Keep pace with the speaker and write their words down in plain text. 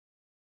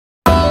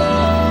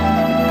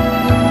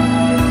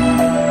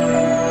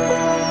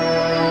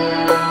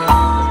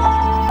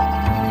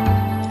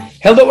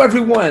Hello,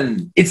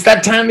 everyone. It's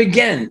that time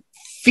again.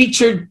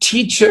 Featured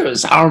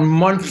Teachers, our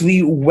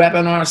monthly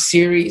webinar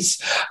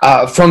series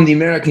from the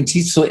American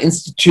TESOL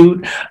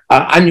Institute.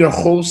 I'm your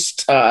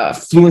host,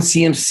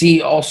 Fluency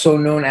MC, also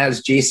known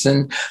as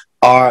Jason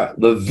R.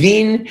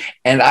 Levine,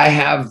 and I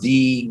have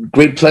the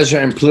great pleasure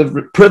and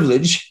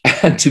privilege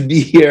to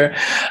be here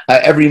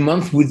every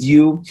month with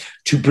you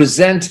to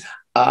present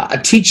a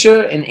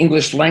teacher in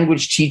English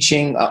language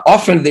teaching.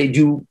 Often they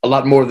do a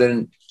lot more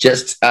than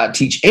just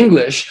teach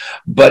English,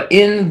 but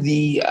in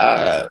the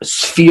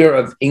sphere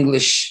of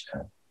English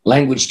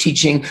language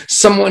teaching,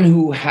 someone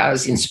who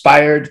has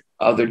inspired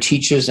other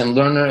teachers and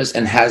learners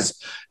and has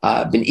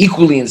been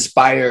equally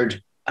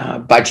inspired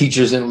by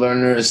teachers and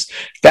learners.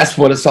 That's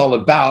what it's all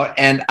about.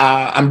 And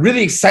I'm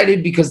really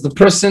excited because the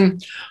person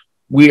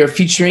we are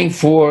featuring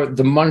for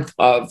the month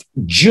of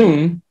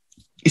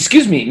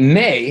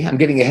May, I'm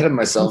getting ahead of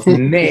myself,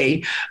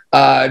 May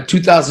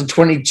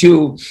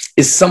 2022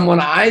 is someone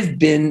I've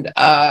been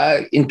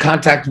in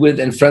contact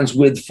with and friends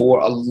with for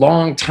a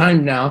long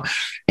time now.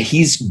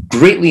 He's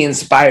greatly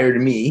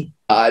inspired me,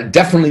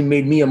 definitely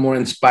made me a more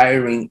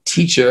inspiring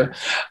teacher.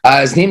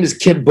 His name is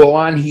Kip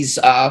Bohan. He's,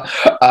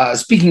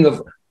 speaking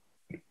of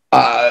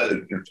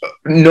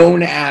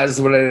known as,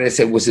 what did I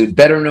say? Was it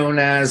better known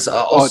as?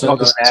 Also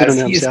known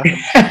as,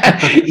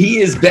 he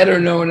is better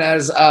known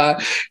as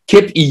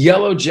Kip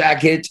Yellow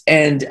Jacket,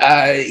 and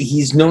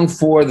he's known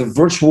for the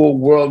virtual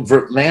world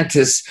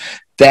Virtlantis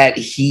that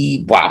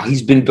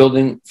he's been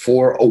building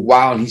for a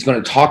while, and he's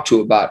going to talk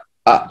to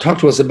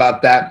us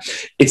about that.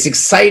 It's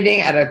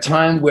exciting at a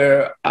time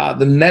where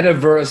the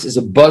metaverse is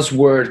a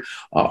buzzword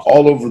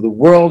all over the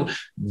world.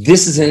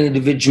 This is an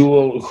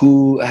individual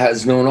who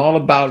has known all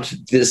about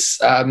this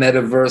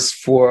metaverse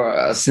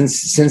for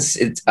since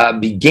it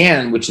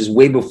began, which is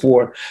way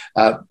before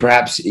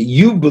perhaps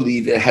you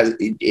believe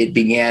it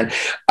began,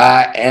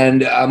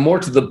 and more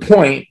to the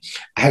point,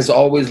 has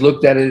always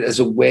looked at it as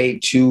a way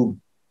to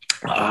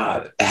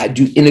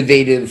do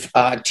innovative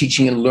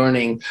teaching and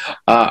learning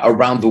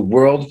around the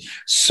world.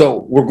 So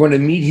we're going to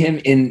meet him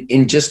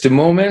in just a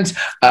moment.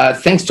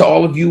 Thanks to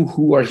all of you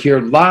who are here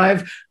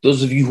live.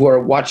 Those of you who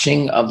are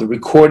watching the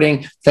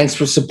recording, thanks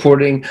for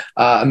supporting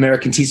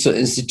American TESOL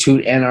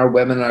Institute and our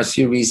webinar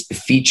series,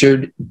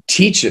 Featured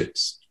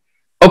Teachers.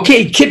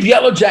 Okay, Kip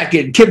Yellow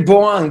Jacket, Kip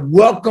Bohan,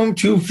 welcome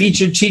to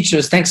Featured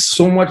Teachers. Thanks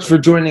so much for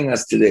joining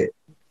us today.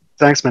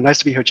 Thanks, man. Nice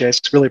to be here,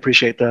 Jace. Really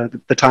appreciate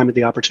the time and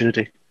the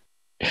opportunity.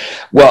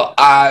 Well,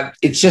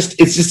 it's just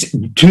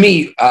to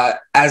me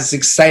as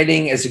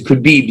exciting as it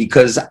could be,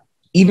 because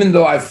even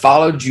though I've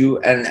followed you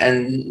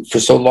and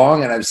for so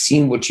long and I've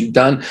seen what you've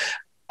done,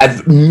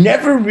 I've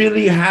never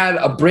really had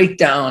a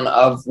breakdown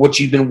of what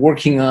you've been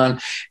working on.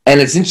 And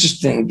it's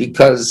interesting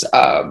because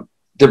there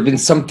have been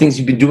some things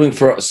you've been doing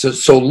for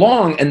so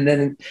long, and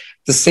then at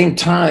the same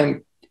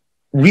time,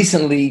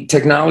 recently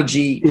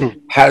technology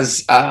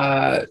has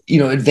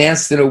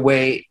advanced in a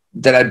way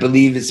that I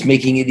believe is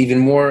making it even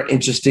more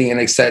interesting and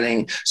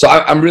exciting. So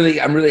I'm really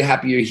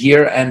happy you're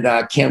here, and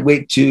can't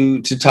wait to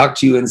talk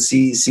to you and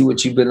see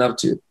what you've been up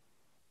to.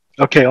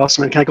 Okay,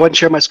 awesome. And can I go ahead and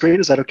share my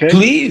screen? Is that okay?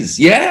 Please,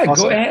 yeah,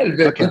 awesome. Go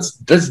ahead. Okay.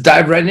 Let's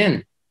dive right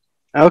in.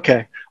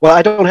 Okay. Well,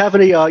 I don't have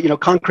any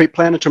concrete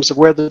plan in terms of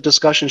where the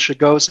discussion should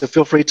go, so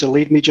feel free to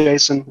lead me,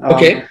 Jason.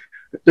 Okay.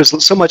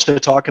 There's so much to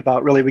talk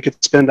about. Really, we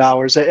could spend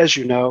hours, as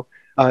you know,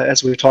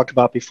 as we've talked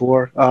about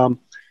before.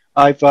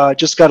 I've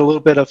just got a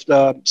little bit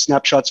of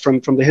snapshots from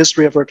the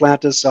history of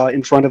Virtlantis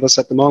in front of us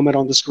at the moment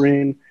on the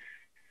screen.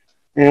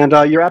 And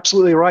you're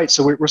absolutely right.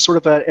 So we're sort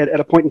of at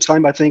a point in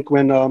time, I think,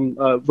 when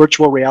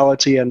virtual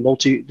reality and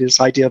this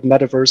idea of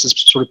metaverse is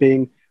sort of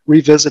being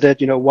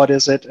revisited. What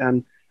is it?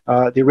 And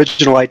the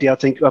original idea, I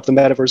think, of the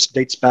metaverse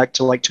dates back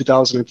to like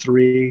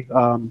 2003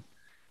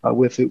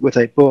 with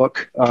a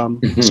book,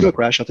 Snow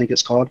Crash, I think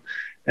it's called.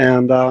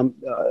 And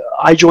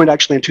I joined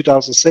actually in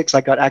 2006.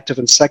 I got active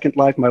in Second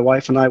Life. My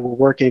wife and I were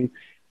working.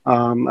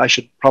 I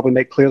should probably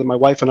make clear that my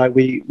wife and I,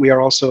 we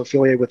are also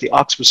affiliated with the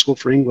Oxford School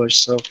for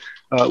English. So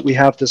we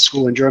have this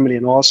school in Germany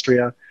and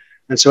Austria.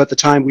 And so at the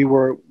time we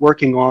were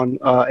working on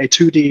a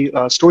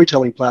 2D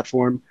storytelling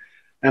platform.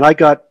 And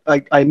I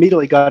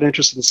immediately got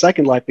interested in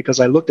Second Life because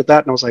I looked at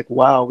that and I was like,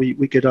 wow,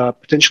 we could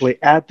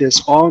potentially add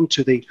this on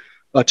to the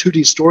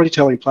 2D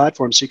storytelling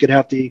platform. So you could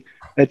have the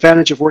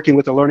advantage of working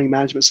with a learning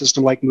management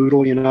system like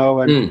Moodle,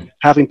 and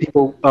having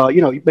people,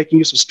 making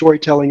use of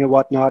storytelling and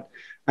whatnot,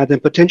 and then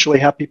potentially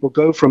have people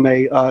go from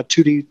a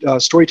 2D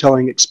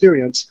storytelling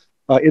experience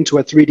into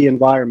a 3D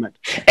environment.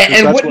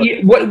 And what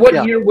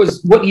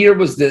year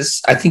was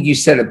this? I think you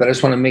said it, but I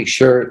just want to make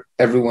sure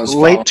everyone's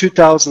late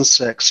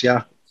 2006.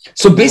 Yeah.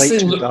 So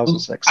basically,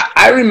 2006.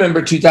 I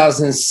remember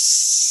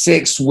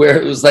 2006, where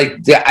it was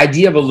like the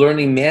idea of a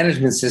learning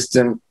management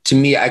system. To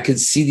me, I could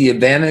see the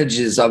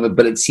advantages of it,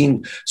 but it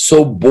seemed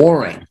so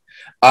boring.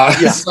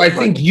 So I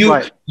think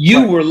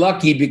you were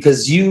lucky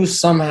because you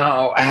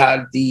somehow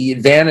had the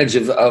advantage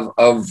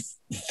of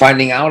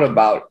finding out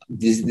about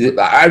this.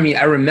 I mean,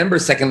 I remember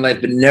Second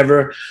Life, but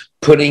never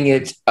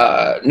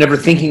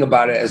thinking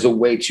about it as a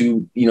way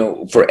to,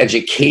 for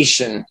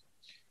education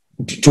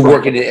to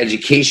work in an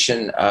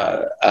education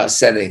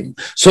setting.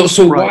 So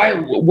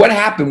what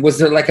happened? Was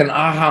there like an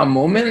aha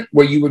moment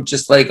where you were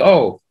just like,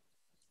 oh,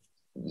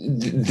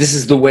 this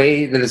is the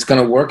way that it's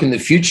going to work in the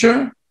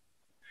future?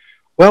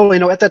 Well,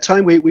 at that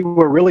time, we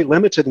were really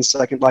limited in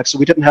Second Life, so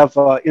we didn't have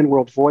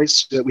in-world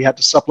voice. We had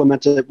to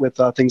supplement it with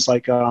things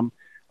like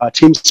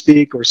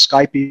TeamSpeak or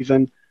Skype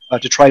even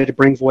to try to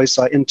bring voice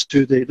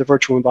into the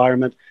virtual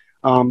environment.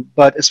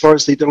 But as far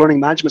as the learning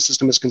management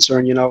system is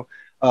concerned,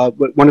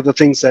 one of the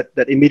things that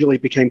immediately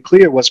became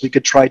clear was we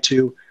could try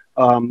to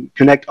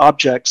connect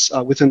objects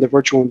within the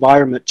virtual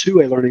environment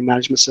to a learning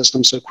management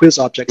system, so quiz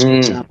objects, for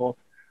example.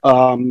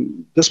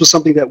 This was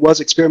something that was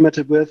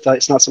experimented with.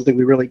 It's not something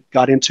we really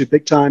got into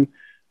big time.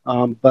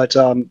 But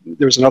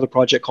there was another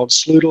project called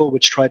Sloodle,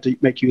 which tried to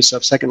make use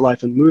of Second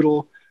Life and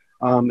Moodle,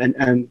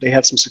 and they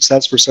had some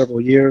success for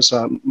several years.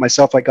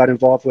 Myself, I got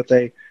involved with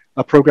a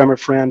programmer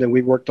friend, and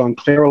we worked on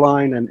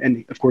Claroline,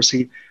 and of course,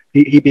 he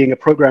being a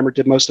programmer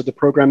did most of the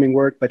programming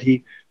work, but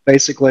he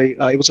basically,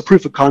 it was a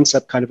proof of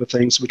concept kind of a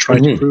thing, so we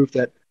tried to prove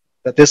that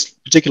this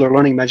particular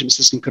learning management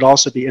system could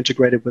also be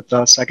integrated with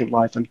Second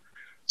Life. And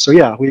so,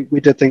 yeah,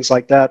 we did things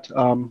like that,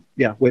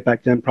 way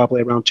back then,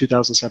 probably around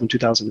 2007,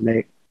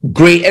 2008.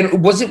 Great.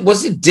 And was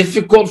it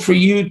difficult for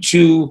you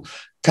to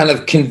kind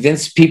of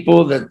convince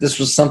people that this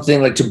was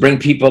something like to bring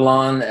people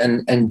on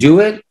and do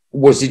it?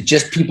 Was it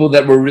just people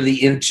that were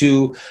really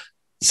into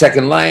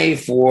Second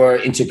Life or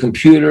into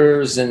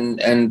computers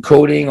and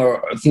coding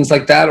or things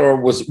like that? Or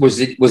was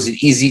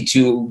it easy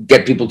to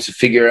get people to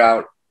figure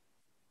out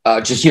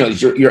just,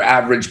 your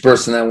average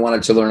person that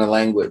wanted to learn a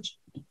language?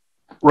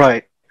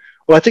 Right.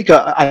 Well, I think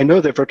I know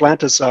that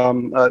Virtlantis,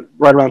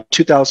 right around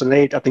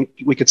 2008, I think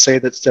we could say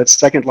that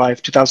Second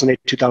Life, 2008,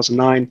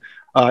 2009,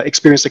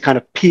 experienced a kind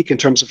of peak in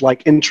terms of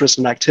like interest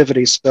and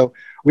activity. So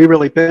we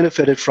really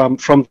benefited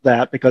from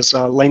that because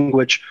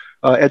language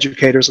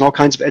educators and all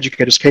kinds of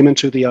educators came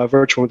into the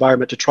virtual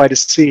environment to try to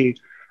see,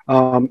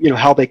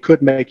 how they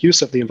could make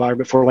use of the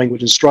environment for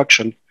language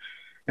instruction.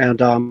 And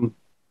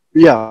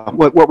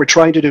what we're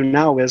trying to do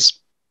now is,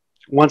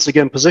 once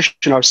again,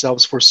 position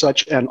ourselves for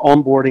such an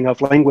onboarding of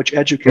language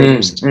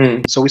educators.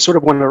 So we sort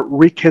of want to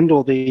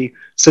rekindle the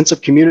sense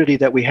of community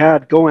that we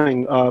had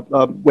going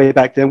way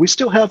back then. We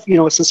still have,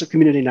 a sense of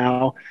community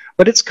now,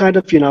 but it's kind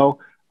of,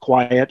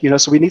 quiet,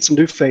 so we need some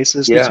new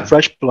faces, need some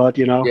fresh blood,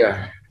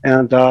 Yeah.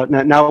 And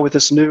now with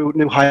this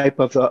new hype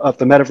of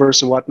the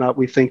metaverse and whatnot,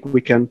 we think we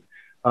can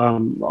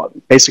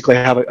basically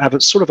have a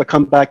sort of a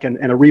comeback and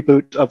a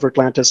reboot of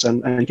Virtlantis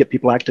and get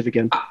people active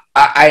again.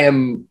 I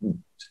am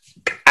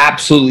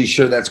absolutely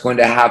sure that's going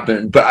to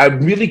happen, but I'm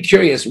really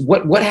curious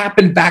what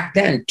happened back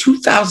then,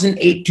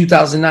 2008,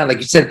 2009. Like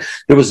you said,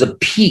 there was a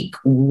peak.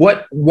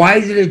 Why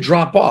did it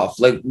drop off?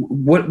 Like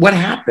what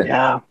happened?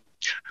 Yeah,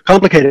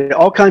 complicated,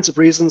 all kinds of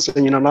reasons,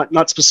 and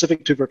not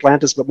specific to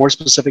Virtlantis, but more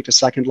specific to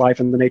Second Life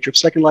and the nature of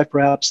Second Life.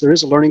 Perhaps there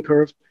is a learning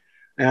curve,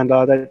 and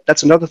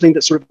that's another thing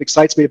that sort of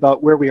excites me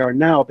about where we are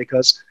now,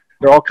 because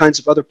there are all kinds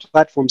of other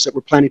platforms that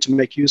we're planning to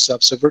make use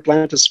of. So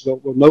Virtlantis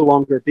will no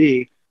longer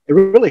be. It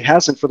really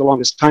hasn't for the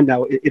longest time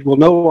now. It will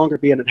no longer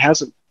be, and it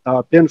hasn't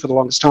been for the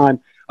longest time,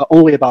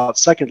 only about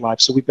Second Life.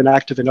 So we've been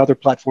active in other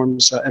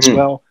platforms as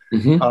well,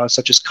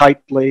 such as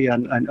Kitely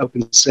and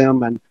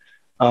OpenSim,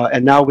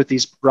 and now with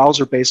these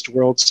browser-based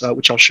worlds,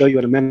 which I'll show you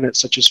in a minute,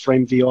 such as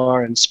Frame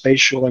VR and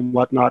Spatial and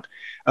whatnot,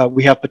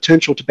 we have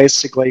potential to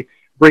basically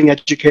bring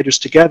educators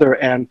together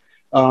and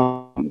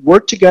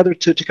work together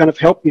to kind of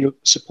help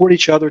support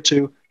each other,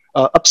 to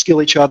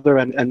upskill each other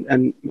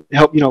and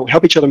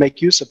help each other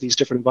make use of these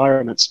different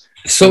environments.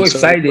 So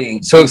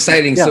exciting. Yeah.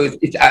 So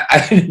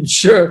I'm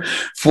sure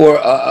for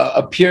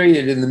a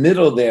period in the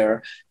middle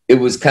there, it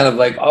was kind of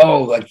like,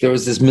 there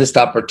was this missed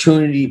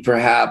opportunity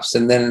perhaps,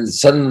 and then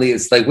suddenly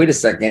it's like, wait a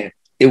second,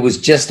 it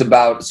was just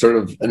about sort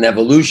of an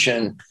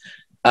evolution.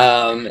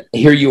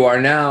 Here you are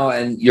now,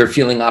 and you're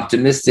feeling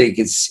optimistic.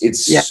 It's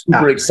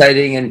super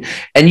exciting, and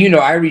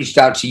I reached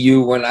out to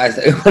you when I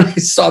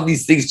saw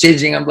these things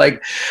changing. I'm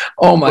like,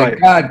 oh my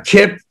God,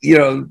 Kip,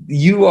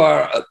 you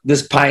are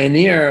this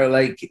pioneer.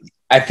 Like,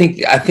 I think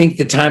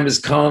the time has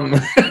come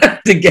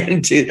to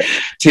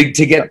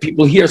get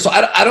people here. So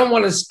I don't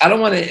want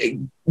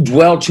to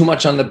dwell too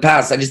much on the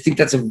past. I just think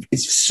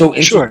it's so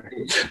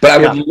interesting. Sure. But I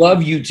would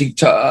love you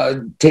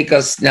to take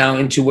us now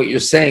into what you're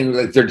saying.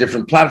 Like, there are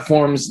different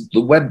platforms,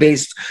 the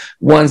web-based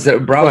ones that are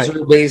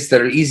browser-based,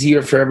 that are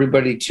easier for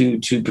everybody to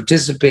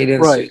participate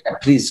in. Right. So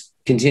please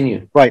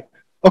continue. Right.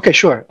 Okay,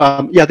 sure.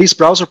 These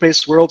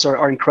browser-based worlds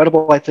are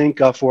incredible, I think,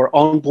 for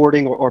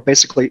onboarding or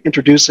basically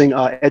introducing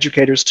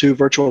educators to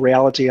virtual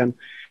reality and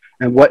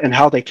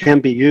how they can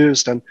be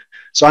used. And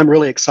so I'm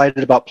really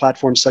excited about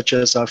platforms such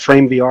as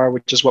Frame VR,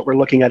 which is what we're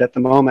looking at the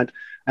moment.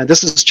 And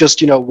this is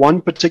just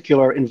one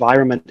particular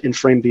environment in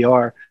Frame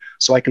VR.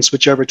 So I can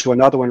switch over to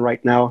another one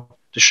right now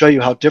to show you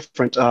how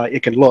different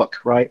it can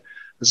look. Right.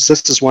 This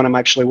is one I'm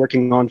actually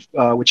working on,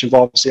 which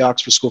involves the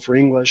Oxford School for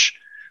English.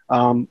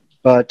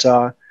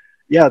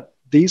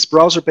 These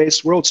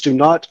browser-based worlds do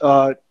not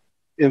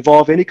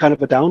involve any kind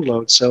of a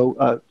download.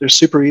 So they're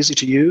super easy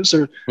to use.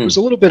 There's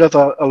a little bit of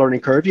a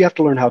learning curve. You have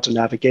to learn how to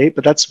navigate,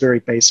 but that's very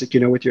basic,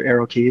 with your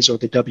arrow keys or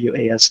the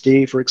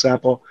WASD, for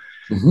example.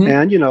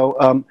 And,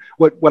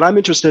 what I'm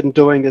interested in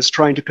doing is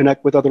trying to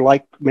connect with other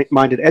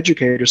like-minded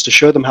educators to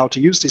show them how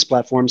to use these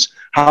platforms,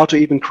 how to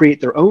even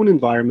create their own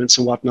environments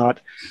and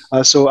whatnot.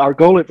 So our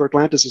goal at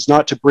Virtlantis is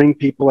not to bring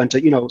people and to,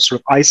 sort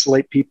of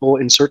isolate people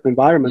in certain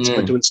environments,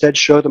 but to instead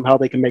show them how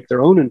they can make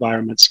their own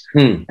environments.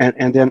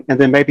 And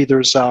then maybe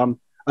there's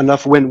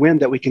enough win-win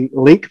that we can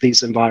link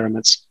these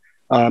environments.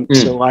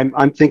 So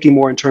I'm thinking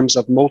more in terms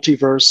of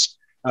multiverse,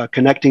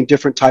 connecting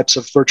different types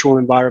of virtual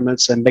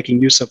environments and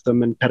making use of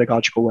them in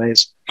pedagogical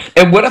ways.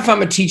 And what if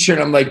I'm a teacher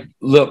and I'm like,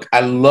 look, I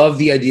love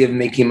the idea of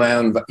making my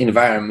own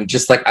environment,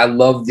 just like I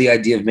love the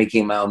idea of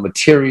making my own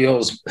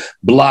materials,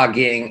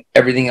 blogging,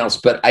 everything else,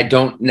 but I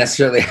don't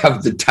necessarily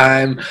have the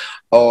time,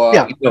 or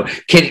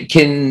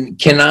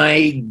can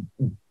I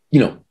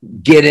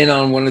get in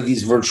on one of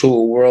these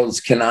virtual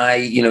worlds? Can I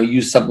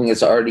use something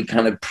that's already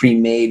kind of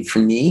pre-made for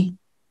me?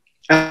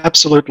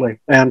 Absolutely.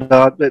 And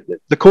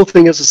the cool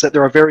thing is that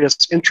there are various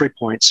entry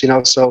points,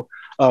 so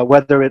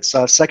whether it's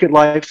Second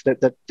Life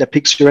that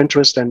piques your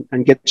interest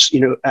and gets,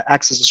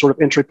 acts as a sort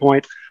of entry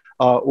point,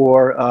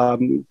 or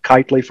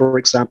Kitely, for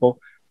example,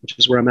 which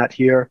is where I'm at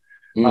here,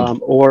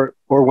 or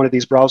one of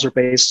these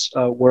browser-based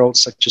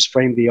worlds such as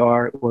Frame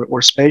VR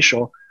or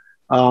Spatial.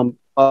 All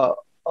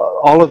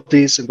of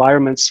these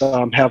environments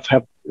have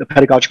a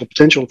pedagogical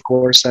potential, of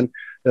course, and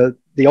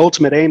the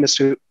ultimate aim is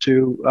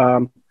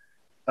to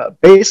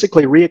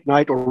basically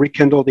reignite or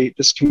rekindle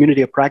this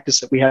community of practice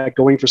that we had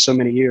going for so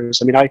many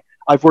years. I mean,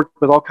 I've worked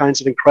with all kinds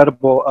of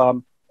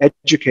incredible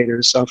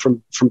educators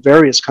from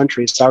various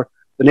countries. The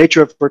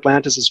nature of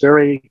Virtlantis is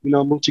very,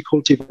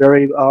 multi-culti,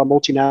 very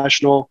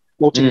multinational,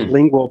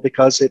 multilingual,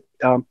 because it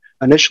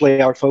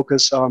initially our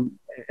focus,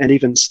 and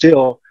even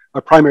still,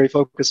 our primary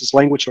focus is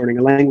language learning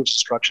and language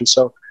instruction.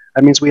 So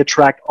that means we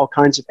attract all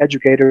kinds of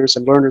educators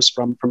and learners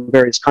from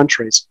various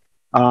countries.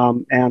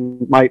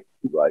 And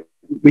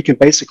we can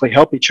basically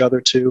help each other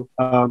to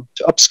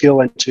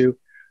upskill and to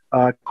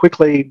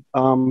quickly,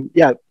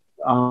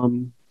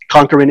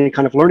 conquer any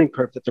kind of learning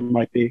curve that there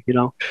might be,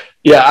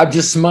 Yeah, I'm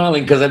just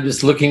smiling because I'm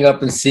just looking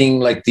up and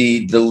seeing like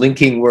the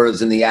linking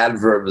words and the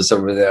adverbs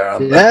over there.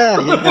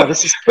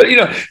 This is. But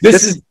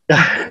this is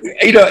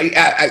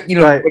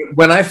right.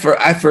 When I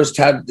first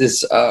had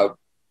this,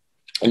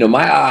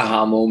 my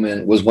aha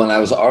moment was when I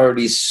was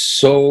already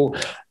so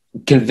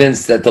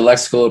convinced that the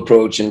lexical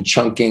approach and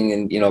chunking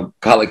and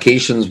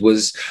collocations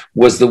was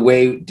the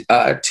way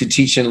to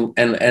teach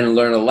and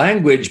learn a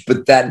language,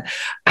 but then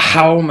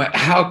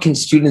how can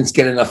students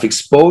get enough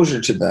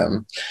exposure to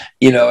them,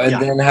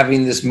 then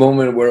having this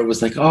moment where it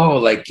was like,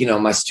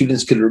 my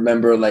students could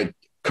remember like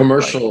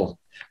commercial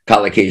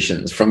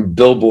collocations from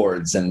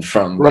billboards and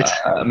from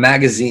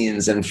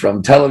magazines and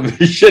from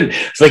television.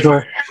 It's like,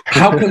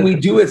 how can we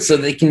do it so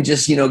they can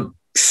just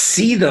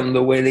see them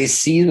the way they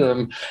see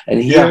them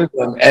and hear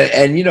them,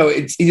 and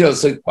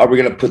it's so are we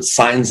going to put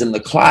signs in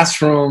the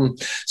classroom?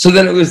 So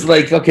then it was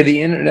like, okay,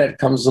 the internet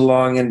comes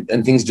along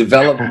and things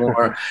develop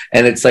more,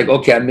 and it's like,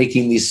 okay, I'm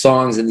making these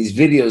songs and these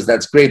videos,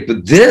 that's great,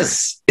 but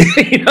this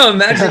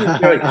imagine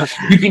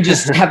if you can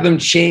just have them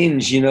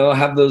change,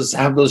 have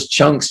those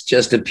chunks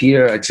just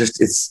appear.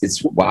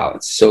 It's wow,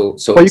 it's so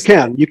well,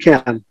 you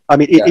can I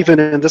mean, even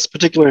in this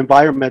particular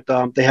environment,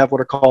 they have what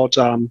are called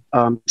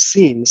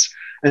scenes.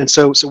 And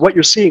so what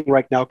you're seeing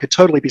right now could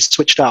totally be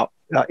switched out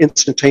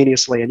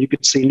instantaneously, and you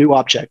could see new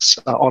objects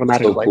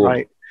automatically, so cool.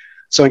 Right?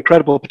 So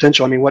incredible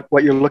potential. I mean,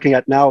 what you're looking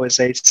at now is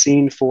a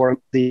scene for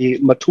the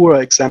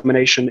Matura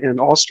examination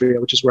in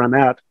Austria, which is where I'm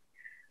at.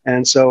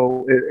 And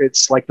so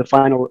it's like the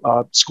final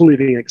school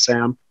leaving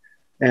exam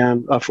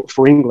and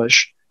for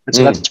English. And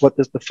so that's what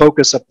the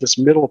focus of this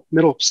middle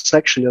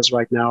section is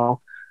right now.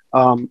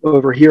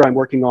 Over here, I'm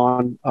working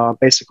on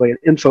basically an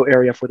info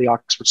area for the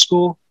Oxford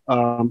School.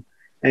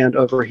 And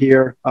over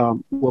here,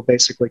 we'll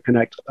basically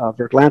connect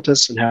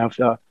Virtlantis and have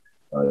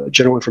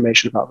general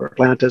information about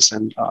Virtlantis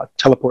and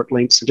teleport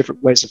links and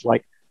different ways of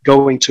like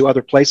going to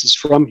other places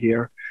from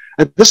here.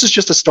 And this is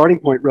just a starting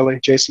point, really,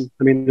 Jason.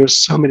 I mean, there's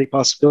so many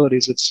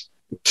possibilities. It's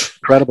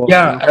incredible.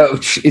 Yeah,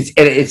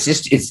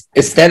 it's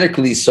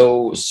aesthetically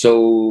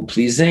so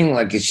pleasing.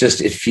 Like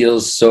it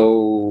feels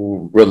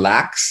so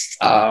relaxed.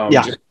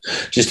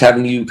 Just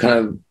having you kind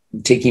of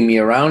taking me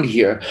around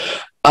here.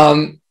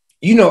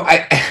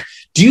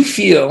 Do you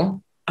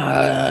feel,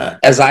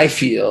 as I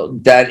feel,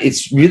 that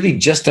it's really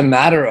just a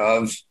matter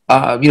of,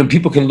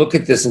 people can look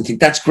at this and think,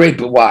 that's great,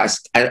 but why?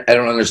 I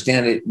don't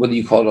understand it, whether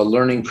you call it a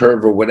learning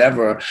curve or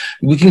whatever.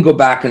 We can go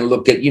back and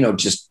look at,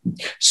 just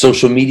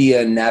social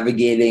media and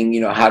navigating,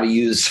 how to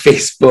use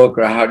Facebook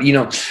or how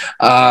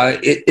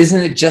to,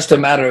 isn't it just a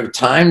matter of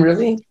time,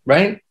 really,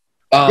 right?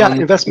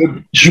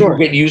 Investment. Sure.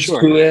 Get used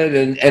to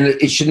it, and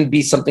it shouldn't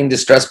be something to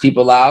stress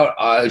people out.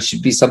 It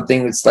should be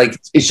something that's like,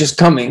 it's just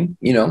coming,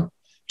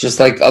 just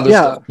like other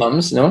stuff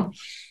comes, no?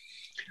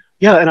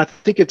 Yeah, and I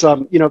think it's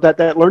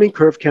that learning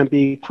curve can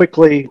be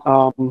quickly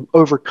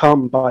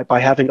overcome by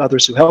having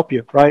others who help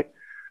you, right?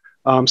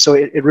 So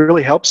it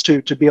really helps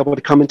to be able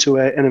to come into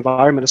an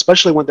environment,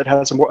 especially one that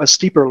has a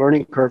steeper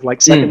learning curve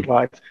like Second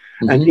Life,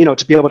 and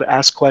to be able to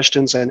ask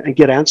questions and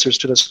get answers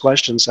to those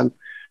questions. And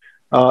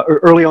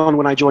early on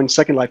when I joined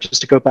Second Life,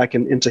 just to go back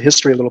into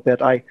history a little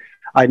bit,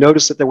 I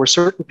noticed that there were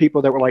certain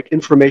people that were like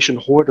information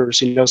hoarders,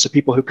 so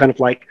people who kind of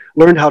like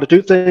learned how to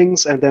do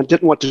things and then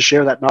didn't want to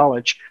share that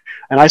knowledge.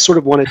 And I sort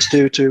of wanted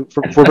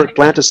for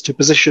Virtlantis to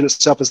position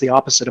itself as the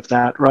opposite of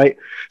that, right?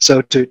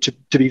 So to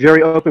be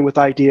very open with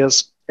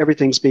ideas,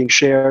 everything's being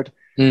shared,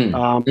 and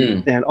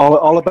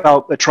all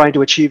about trying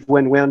to achieve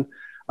win-win.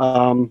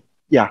 I'm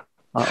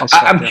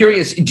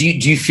curious, do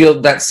you feel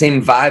that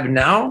same vibe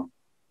now,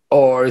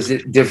 or is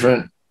it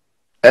different?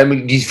 I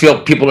mean, do you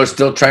feel people are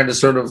still trying to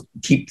sort of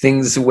keep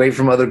things away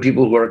from other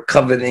people who are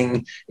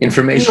coveting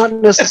information? Not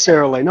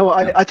necessarily. No,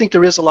 I think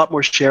there is a lot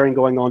more sharing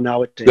going on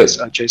nowadays,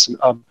 Jason.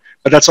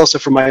 But that's also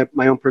from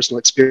my own personal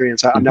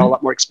experience. I'm now a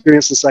lot more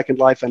experienced in Second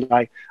Life, and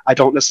I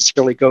don't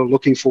necessarily go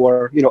looking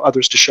for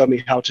others to show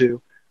me how to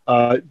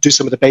do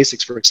some of the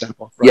basics, for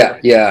example.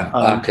 Right?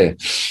 Okay,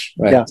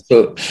 right. Yeah.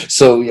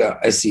 So yeah,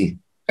 I see.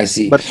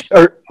 But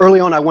early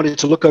on, I wanted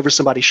to look over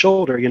somebody's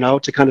shoulder,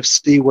 to kind of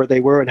see where they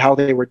were and how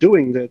they were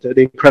doing the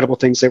incredible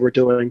things they were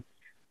doing.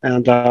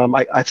 And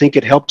I think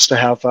it helps to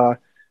have,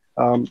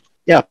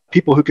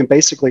 people who can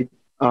basically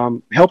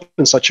help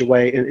in such a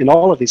way in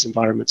all of these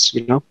environments,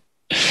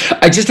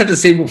 I just have to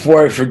say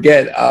before I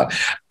forget,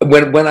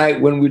 when I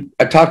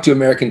talked to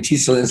American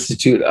T-Cell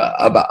Institute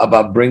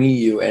about bringing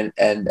you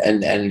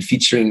and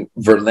featuring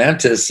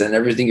Virtlantis and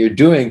everything you're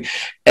doing,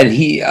 and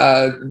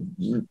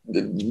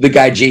the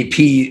guy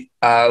JP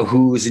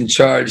who's in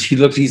charge,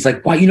 he's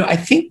like, wow, I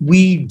think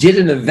we did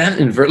an event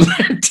in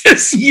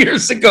Virtlantis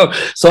years ago.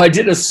 So I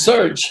did a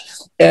search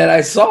and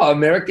I saw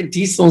American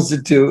T-Cell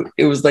Institute.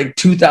 It was like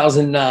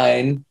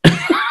 2009.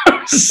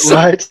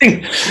 Right,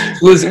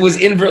 was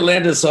in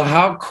Virtlantis. So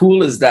how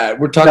cool is that?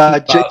 We're talking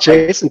about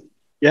Jason.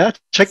 Yeah,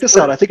 check this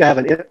out. I think I have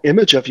an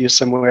image of you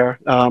somewhere.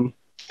 Well,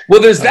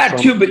 there's that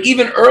too, but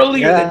even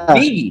earlier than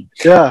me.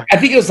 Yeah, I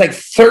think it was like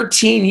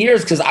 13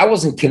 years because I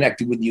wasn't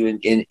connected with you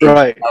in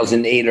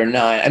 2008 or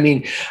 9. I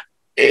mean,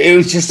 it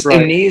was just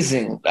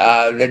amazing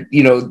that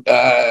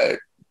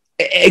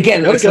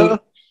again. So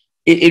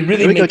it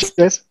really makes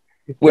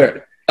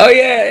where. Oh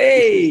yeah,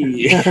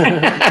 hey!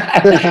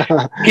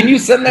 Can you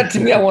send that to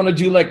me? I want to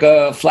do like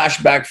a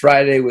flashback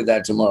Friday with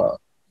that tomorrow.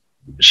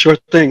 Sure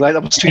thing. Like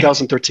that was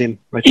 2013,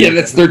 right? Yeah,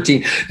 that's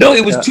 13. No,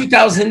 it was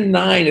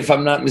 2009, if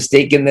I'm not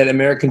mistaken, that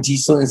American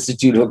T-Cell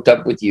Institute hooked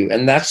up with you,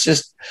 and that's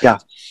just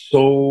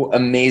so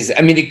amazing.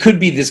 I mean, it could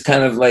be this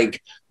kind of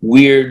like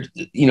weird,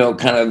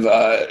 kind of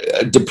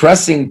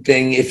depressing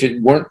thing if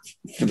it weren't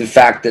for the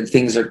fact that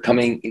things are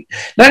coming,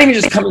 not even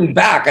just coming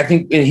back. I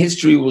think in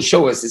history will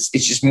show us it's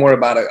just more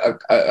about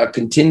a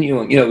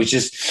continuum. It was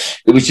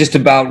just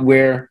about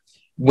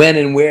when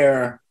and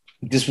where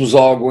this was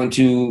all going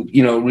to,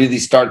 really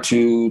start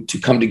to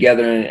come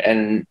together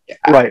and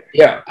right.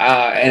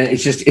 And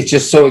it's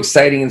just so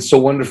exciting and so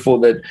wonderful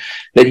that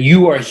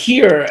you are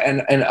here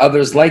and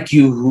others like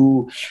you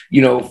who,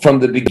 from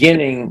the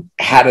beginning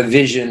had a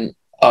vision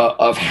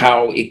of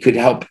how it could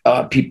help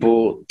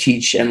people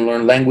teach and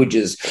learn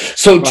languages.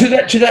 So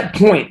right. to that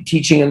point,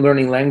 teaching and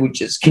learning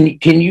languages,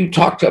 can you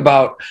talk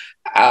about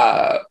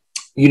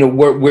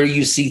where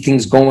you see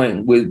things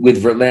going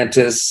with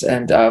Virtlantis,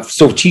 and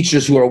so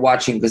teachers who are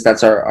watching, because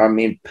that's our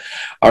main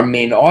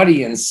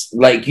audience,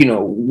 like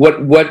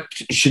what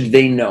should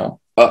they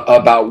know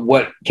about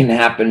what can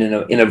happen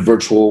in a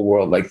virtual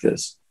world like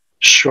this?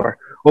 Sure.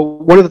 Well,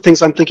 one of the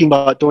things I'm thinking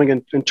about doing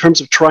in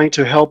terms of trying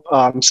to help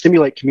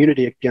stimulate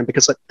community again,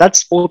 because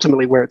that's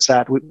ultimately where it's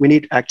at. We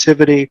need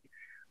activity.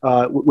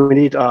 We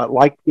need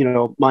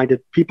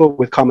minded people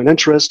with common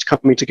interest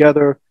coming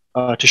together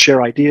to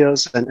share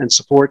ideas and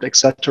support,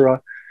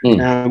 etc.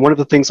 And one of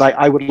the things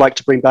I would like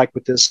to bring back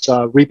with this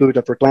reboot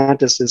of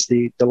Virtlantis is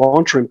the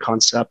launch room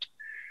concept,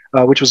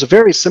 which was a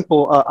very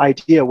simple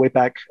idea way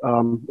back, a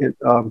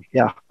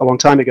long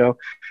time ago.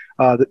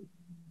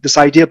 This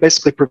idea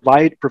basically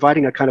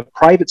providing a kind of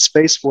private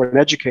space for an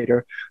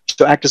educator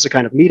to act as a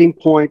kind of meeting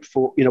point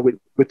for,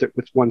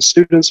 with one's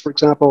students, for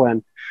example,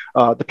 and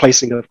the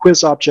placing of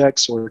quiz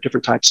objects or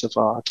different types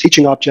of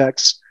teaching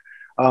objects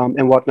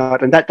and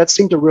whatnot. And that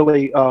seemed to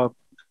really,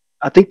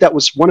 I think that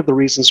was one of the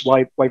reasons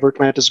why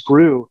Virtlantis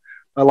grew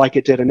like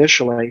it did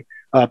initially,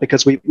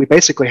 because we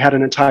basically had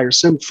an entire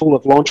sim full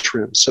of launch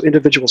rooms, so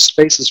individual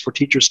spaces for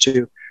teachers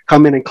to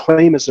come in and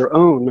claim as their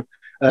own,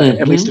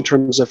 at least in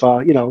terms of,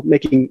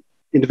 making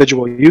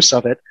individual use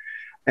of it.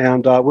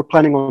 And we're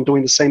planning on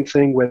doing the same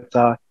thing with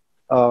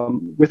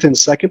within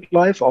Second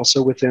Life,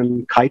 also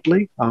within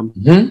Kitely.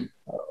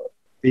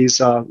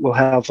 These will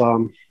have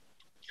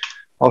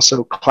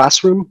also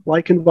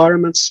classroom-like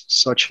environments,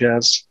 such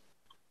as,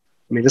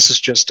 this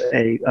is just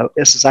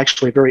this is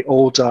actually a very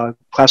old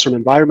classroom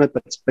environment,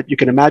 but you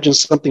can imagine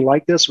something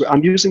like this.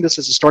 I'm using this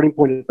as a starting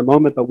point at the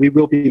moment, but we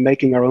will be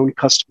making our own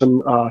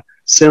custom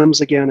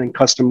sims again and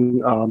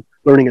custom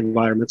learning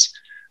environments.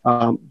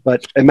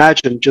 But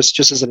imagine, just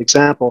as an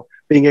example,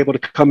 being able to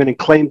come in and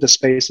claim the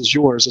space as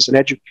yours as an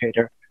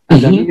educator,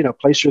 and then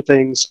place your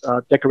things,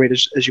 decorate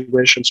as you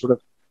wish, and sort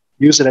of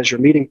use it as your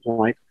meeting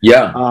point.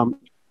 Yeah.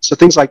 So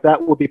things like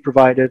that will be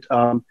provided.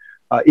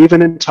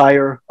 Even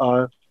entire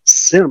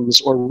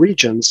sims or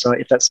regions,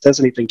 if that says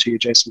anything to you,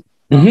 Jason.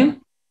 Do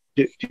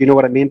you know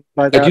what I mean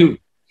by that? I do.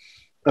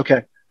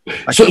 Okay.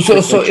 So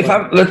if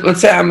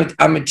let's say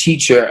I'm a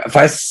teacher, if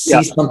I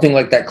see something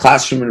like that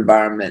classroom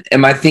environment,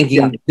 am I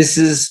thinking this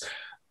is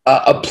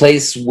a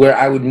place where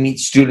I would meet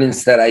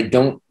students that I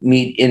don't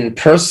meet in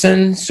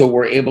person, so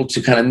we're able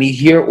to kind of meet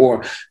here,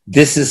 or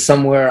this is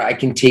somewhere I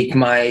can take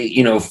my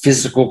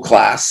physical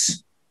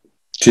class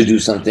to do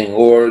something,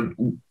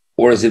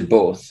 or is it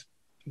both?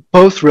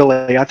 Both,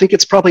 really. I think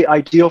it's probably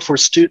ideal for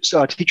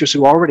teachers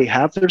who already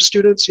have their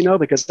students,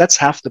 because that's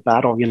half the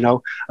battle,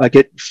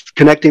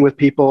 connecting with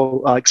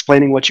people,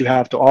 explaining what you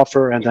have to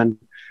offer, and then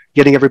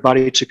getting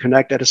everybody to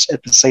connect at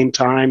the same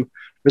time.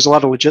 There's a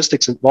lot of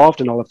logistics involved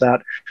in all of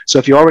that. So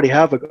if you already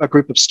have a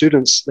group of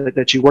students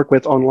that you work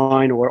with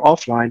online or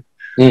offline,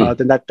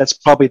 then that's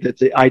probably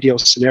the ideal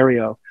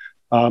scenario.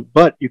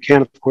 But you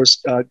can, of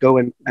course, go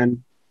and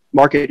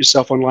market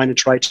yourself online and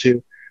try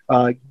to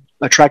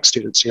attract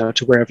students,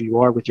 to wherever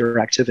you are with your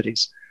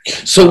activities.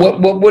 So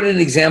what would an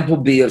example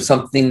be of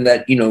something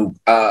that,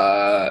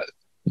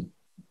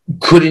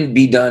 couldn't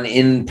be done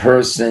in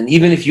person,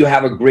 even if you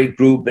have a great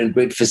group and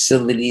great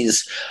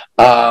facilities?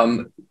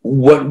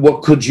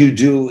 What could you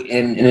do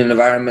in an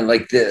environment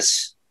like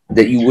this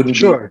that you wouldn't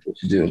be able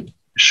to do?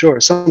 Sure.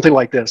 Something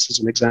like this is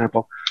an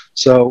example.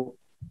 So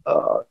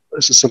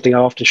this is something I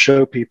often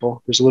show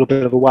people. There's a little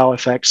bit of a wow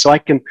effect. So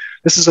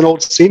this is an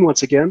old scene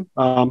once again,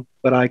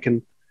 but I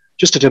can,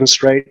 just to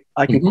demonstrate,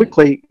 I can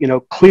quickly,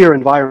 clear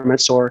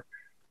environments or,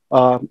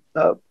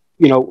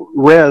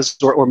 res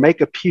or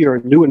make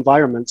appear new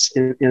environments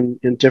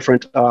in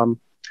different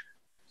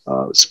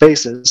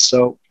spaces.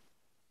 So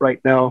right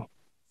now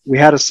we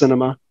had a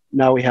cinema,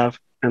 now we have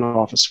an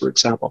office, for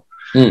example.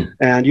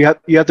 And you have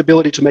the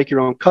ability to make your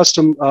own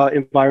custom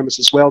environments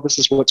as well. This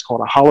is what's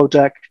called a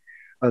holodeck.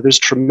 There's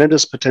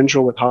tremendous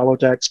potential with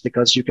holodecks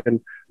because you can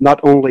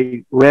not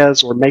only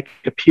res or make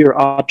appear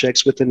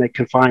objects within a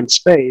confined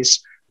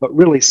space, but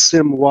really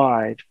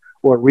sim-wide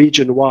or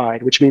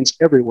region-wide, which means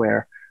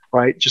everywhere,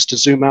 right? Just to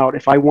zoom out,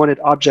 if I wanted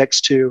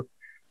objects to,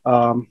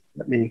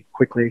 let me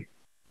quickly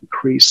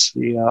increase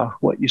the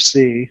what you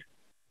see.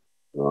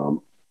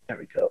 There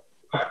we go.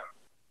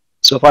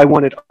 So if I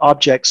wanted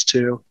objects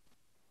to,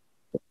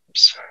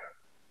 oops,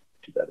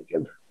 do that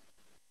again.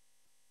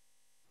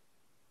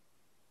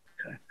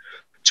 Okay.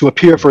 To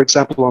appear, for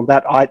example, on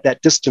that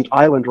distant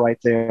island right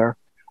there,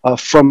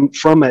 from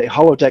a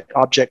holodeck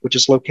object which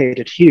is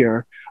located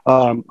here,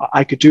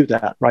 I could do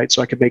that, right?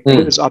 So I could make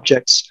quiz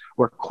objects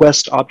or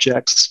quest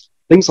objects,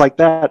 things like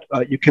that.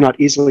 You cannot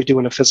easily do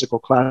in a physical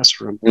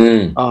classroom.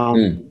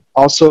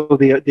 Also,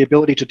 the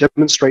ability to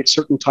demonstrate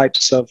certain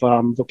types of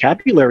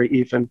vocabulary,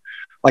 even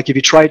like if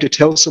you try to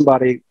tell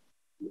somebody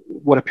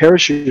what a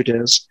parachute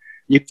is,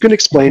 you can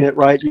explain it,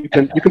 right? You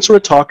can sort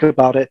of talk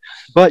about it,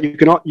 but if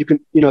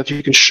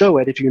you can show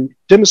it, if you can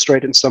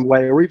demonstrate it in some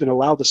way, or even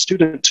allow the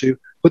student to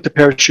put the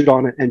parachute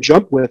on it and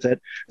jump with it,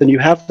 then you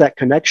have that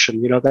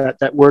connection,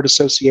 that word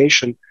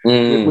association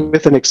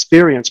with an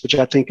experience, which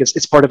I think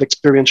it's part of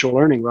experiential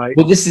learning, right?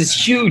 Well, this is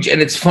huge, and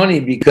it's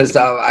funny because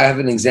I have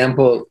an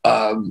example.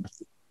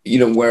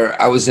 Where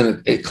I was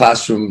in a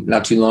classroom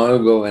not too long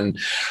ago, and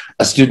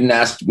a student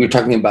asked, we were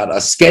talking about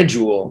a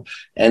schedule,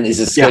 and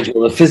is a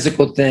schedule a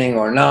physical thing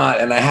or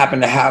not? And I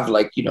happen to have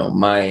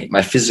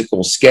my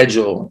physical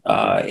schedule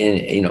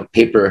in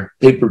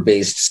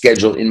paper-based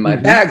schedule in my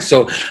bag.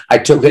 So I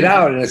took it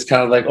out, and it's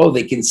kind of like, oh,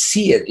 they can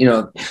see it,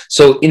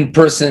 So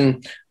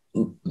in-person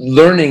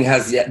learning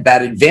has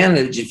that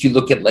advantage. If you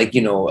look at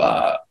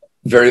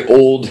very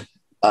old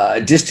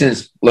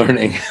distance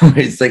learning, where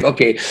it's like,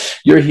 okay,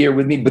 you're here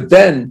with me. But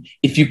then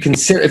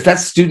if that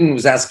student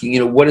was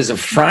asking, what is a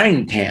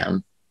frying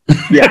pan?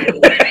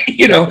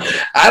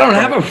 I don't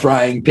have a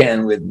frying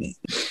pan with me.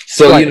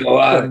 So,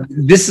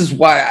 this is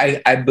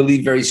why I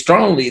believe very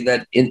strongly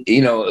that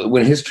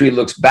when history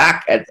looks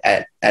back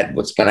at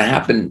what's going to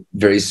happen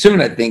very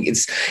soon, I think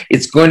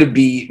it's going to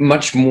be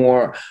much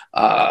more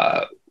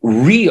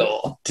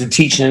real to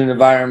teach in an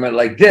environment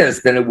like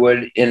this than it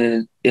would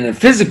in a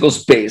physical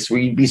space where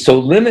you'd be so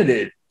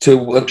limited to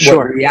what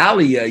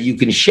realia you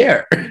can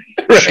share.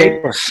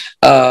 Right.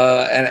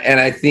 And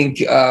I think,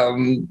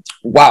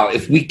 wow,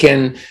 if we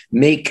can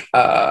make,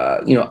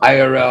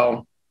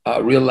 IRL,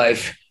 real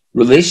life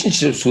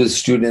relationships with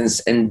students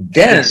and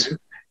then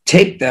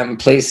take them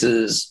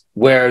places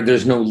where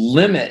there's no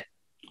limit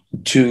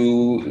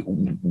to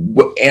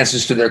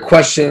answers to their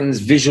questions,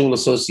 visual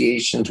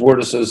associations, word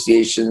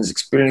associations,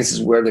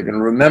 experiences where they're going to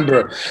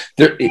remember.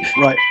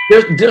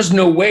 There's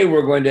no way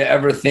we're going to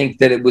ever think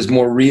that it was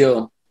more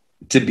real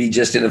to be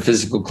just in a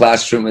physical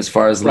classroom as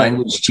far as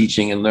language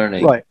teaching and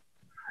learning. Right.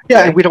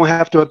 Yeah, and we don't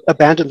have to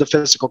abandon the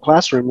physical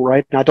classroom,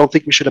 right? And I don't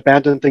think we should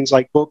abandon things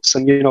like books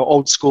and,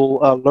 old school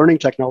learning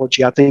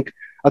technology. I think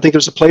I think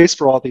there's a place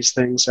for all these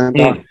things, and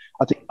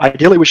I think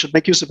ideally we should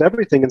make use of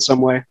everything in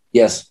some way.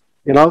 Yes.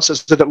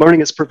 So that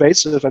learning is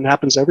pervasive and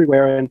happens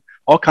everywhere in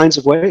all kinds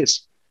of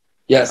ways.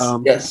 Yes,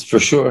 yes, for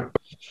sure.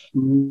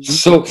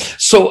 So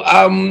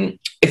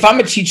if I'm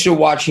a teacher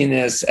watching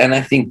this, and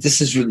I think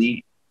this is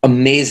really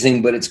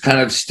amazing, but it's kind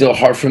of still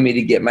hard for me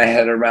to get my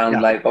head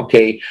around, like,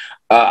 okay,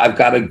 I've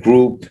got a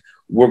group,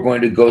 we're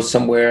going to go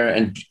somewhere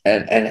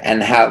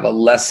and have a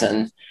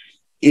lesson.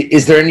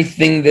 Is there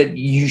anything that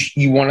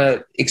you want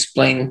to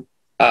explain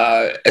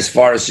as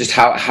far as just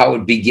how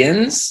it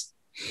begins?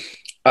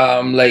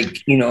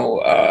 Like,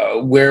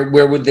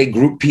 where would they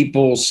group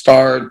people,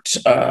 start,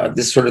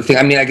 this sort of thing?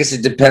 I mean, I guess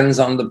it depends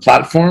on the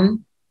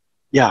platform.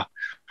 Yeah.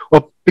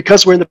 Well,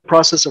 because we're in the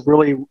process of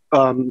really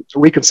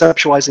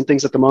reconceptualizing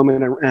things at the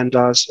moment and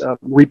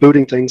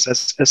rebooting things,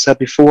 as said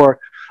before,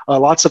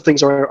 lots of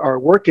things are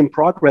work in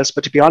progress.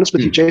 But to be honest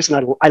with you,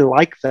 Jason, I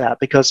like that,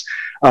 because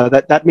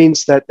that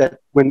means that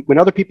when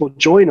other people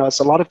join us,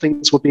 a lot of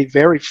things will be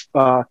very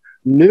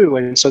new.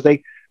 And so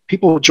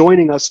people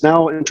joining us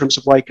now in terms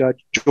of like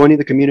joining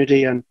the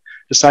community and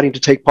deciding to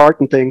take part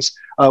in things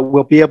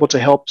will be able to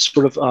help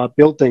sort of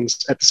build things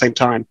at the same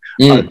time,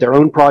 their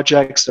own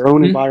projects, their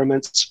own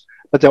environments,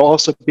 but they'll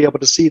also be able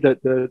to see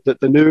the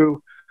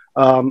new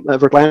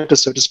Virtlantis,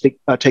 so to speak,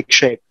 take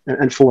shape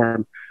and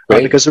form,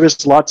 because there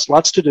is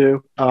lots to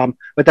do,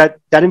 but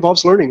that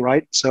involves learning,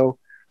 right? So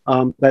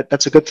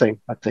that's a good thing,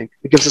 I think.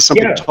 It gives us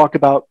something to talk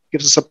about,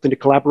 gives us something to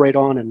collaborate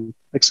on, and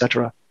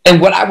etc. And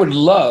what I would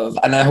love,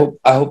 and I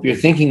hope you're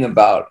thinking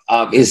about,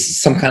 is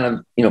some kind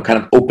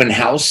of open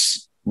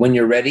house when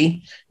you're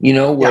ready,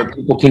 where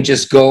people can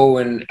just go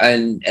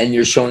and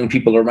you're showing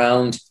people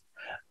around.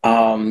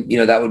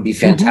 That would be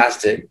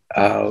fantastic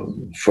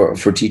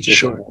for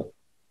teachers.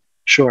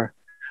 Sure.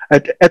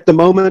 At the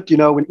moment,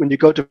 when you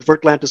go to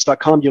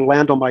virtlantis.com, you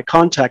land on my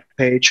contact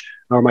page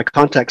or my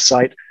contact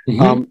site.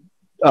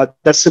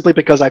 That's simply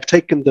because I've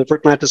taken the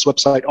Virtlantis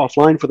website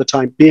offline for the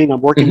time being.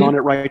 I'm working on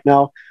it right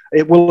now.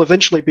 It will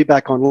eventually be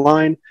back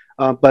online,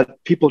 but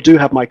people do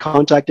have my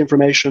contact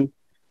information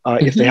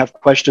if they have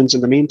questions in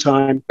the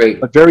meantime.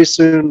 But very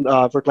soon,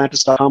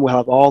 Virtlantis.com will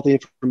have all the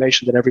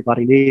information that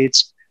everybody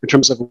needs in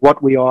terms of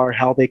what we are,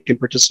 how they can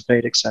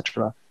participate,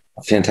 etc.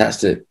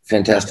 Fantastic.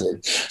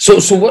 So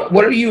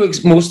what are you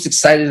most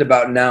excited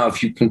about now,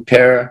 if you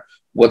compare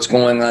what's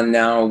going on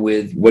now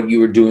with what you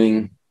were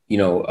doing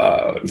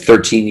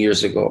 13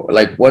 years ago?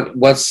 Like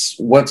what's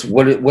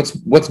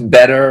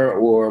better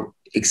or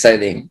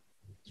exciting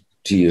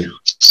to you?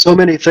 So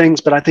many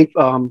things, but I think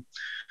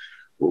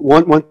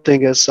one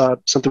thing is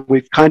something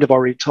we've kind of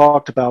already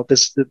talked about.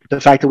 The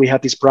fact that we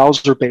have these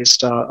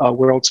browser-based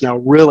worlds now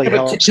really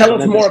helps.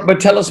 Tell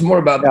us more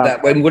about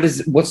that. And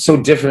what's so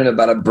different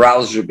about a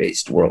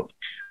browser-based world?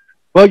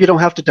 Well, you don't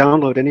have to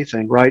download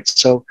anything, right?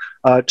 So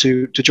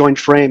to join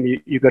Frame,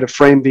 you go to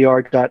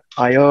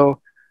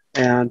framevr.io.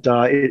 And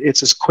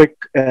it's as quick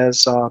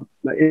as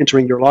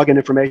entering your login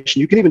information.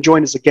 You can even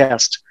join as a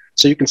guest,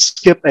 so you can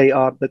skip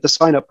the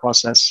sign-up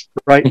process,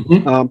 right?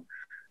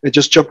 And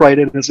just jump right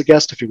in as a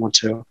guest if you want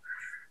to.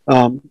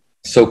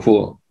 So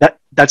cool.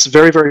 That's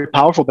very, very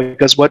powerful,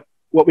 because what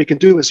we can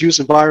do is use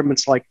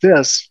environments like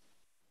this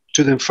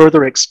to then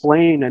further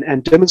explain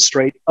and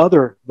demonstrate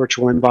other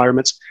virtual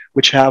environments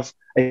which have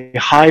a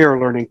higher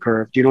learning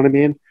curve. Do you know what I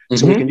mean?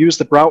 So we can use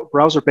the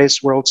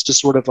browser-based worlds to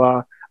sort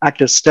of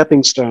act as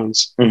stepping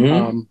stones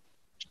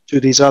to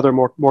these other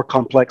more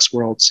complex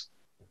worlds.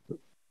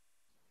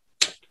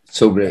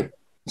 So great.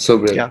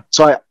 Yeah.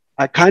 So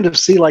I kind of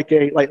see like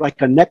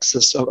a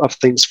nexus of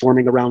things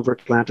forming around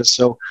Virtlantis.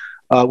 So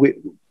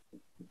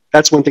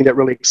that's one thing that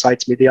really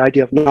excites me: the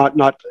idea of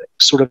not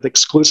sort of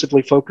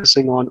exclusively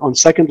focusing on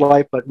Second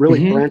Life, but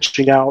really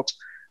branching out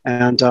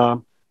and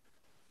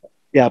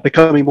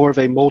becoming more of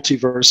a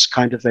multiverse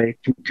kind of a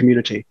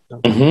community.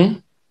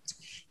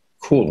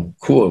 Cool.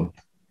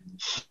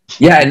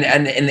 Yeah,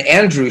 and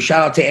Andrew,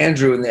 shout out to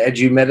Andrew in the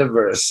Edu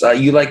Metaverse.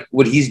 You like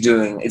what he's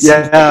doing?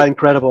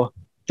 Incredible.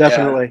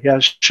 Definitely. Yeah,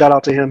 shout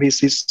out to him.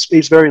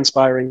 He's very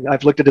inspiring.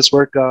 I've looked at his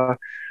work.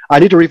 I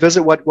need to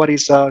revisit what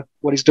he's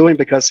doing,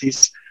 because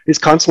he's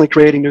constantly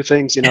creating new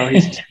things.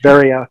 He's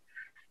very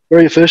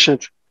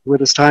efficient with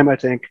his time, I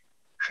think.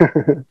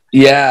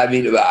 Yeah, I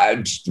mean,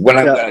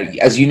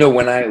 as you know,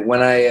 when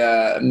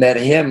I met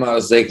him, I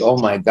was like, oh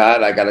my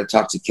God, I got to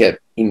talk to Kip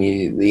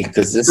immediately,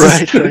 because this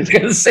is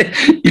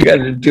you guys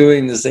are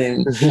doing the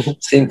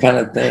same kind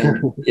of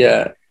thing.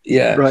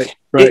 Yeah. Right.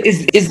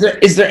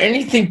 Is there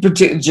anything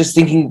particular? Just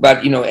thinking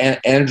about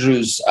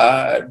Andrew's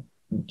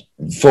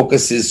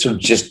focus is sort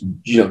of just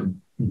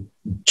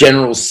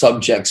general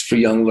subjects for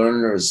young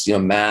learners,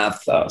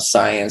 math,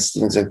 science,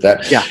 things like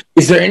that. Yeah.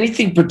 Is there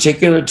anything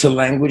particular to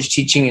language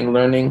teaching and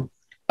learning?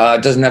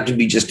 It doesn't have to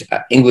be just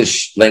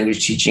English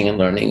language teaching and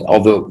learning,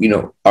 although,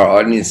 our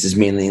audience is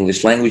mainly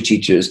English language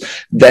teachers,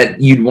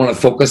 that you'd want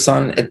to focus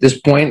on at this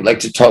point, like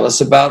to tell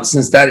us about,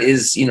 since that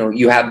is,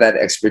 you have that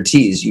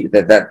expertise,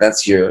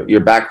 that's your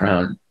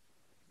background.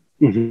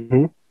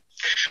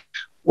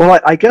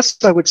 Well, I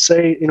guess I would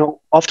say,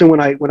 often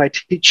when I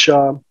teach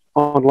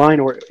online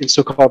or in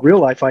so-called real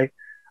life, I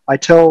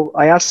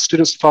ask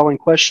students the following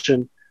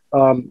question.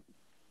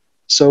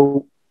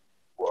 So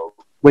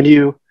when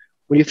you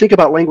think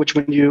about language,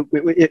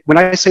 when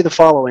I say the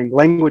following,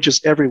 language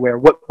is everywhere,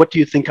 what do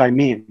you think I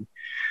mean?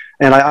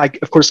 And I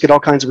of course get all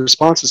kinds of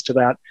responses to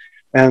that.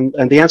 And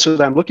the answer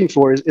that I'm looking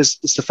for is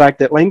the fact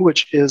that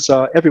language is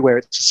everywhere.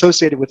 It's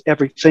associated with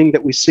everything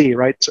that we see,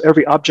 right? So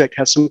every object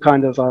has some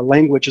kind of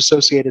language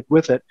associated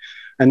with it,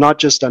 and not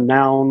just a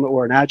noun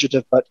or an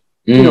adjective, but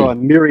a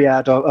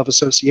myriad of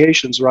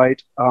associations,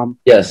 right?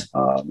 Yes.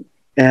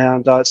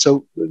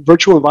 So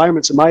virtual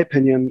environments, in my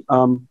opinion,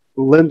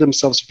 lend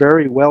themselves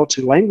very well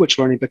to language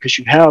learning, because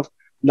you have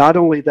not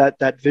only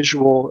that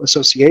visual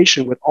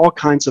association with all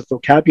kinds of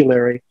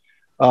vocabulary,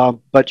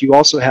 but you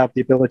also have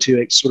the ability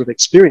to sort of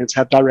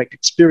have direct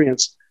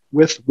experience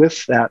with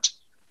that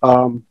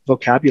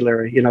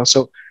vocabulary.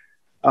 So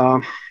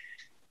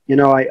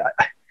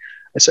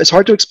it's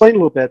hard to explain a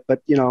little bit,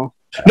 but No,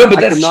 but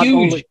that's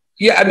huge.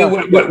 Yeah, I mean,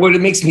 what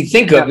it makes me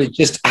think of is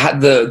just how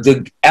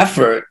the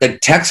effort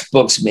that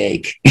textbooks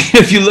make.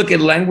 If you look at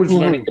language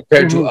learning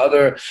compared to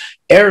other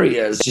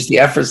areas, just the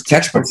efforts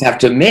textbooks have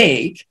to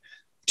make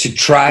to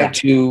try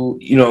to,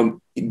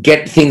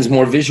 get things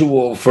more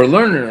visual for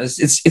learners.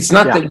 It's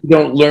not that we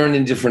don't learn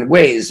in different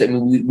ways. I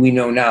mean, we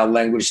know now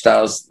language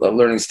styles,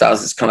 learning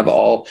styles is kind of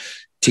all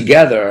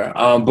together,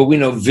 but we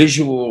know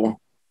visual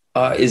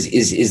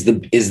is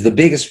the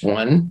biggest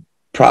one,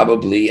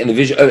 probably, and the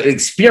visual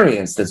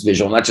experience that's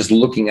visual, not just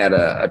looking at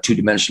a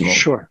two-dimensional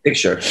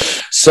picture.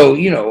 So,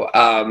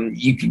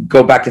 you can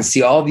go back and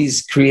see all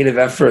these creative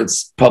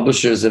efforts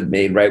publishers have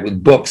made, right,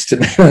 with books to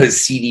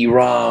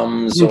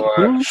CD-ROMs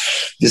or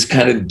this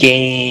kind of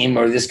game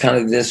or this kind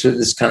of this or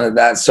this kind of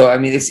that. So, I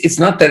mean, it's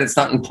not that it's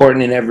not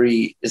important in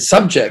every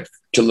subject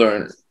to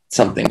learn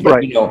something,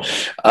 but,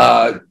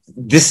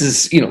 this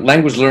is,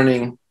 language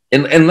learning,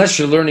 unless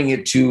you're learning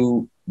it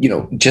to,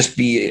 just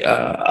be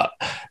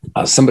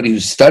somebody who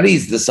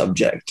studies the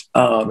subject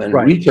and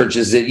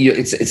researches it.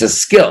 It's a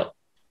skill,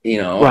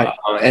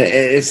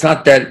 it's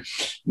not that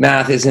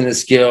math isn't a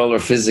skill or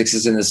physics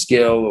isn't a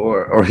skill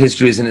or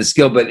history isn't a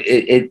skill, but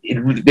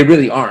they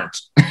really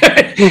aren't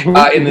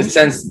in the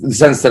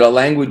sense that a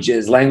language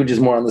is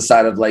more on the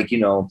side of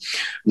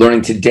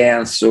learning to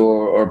dance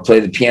or play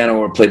the piano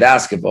or play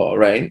basketball,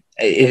 right?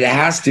 It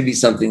has to be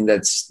something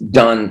that's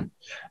done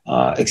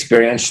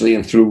experientially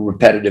and through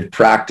repetitive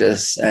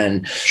practice,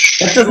 and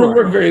that doesn't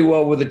work very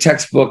well with a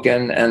textbook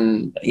and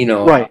an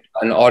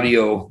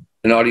audio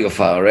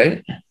file,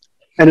 right?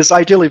 And it's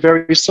ideally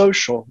very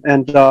social.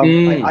 And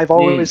I've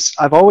always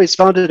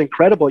found it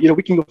incredible.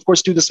 We can of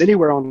course do this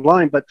anywhere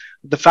online, but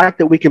the fact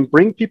that we can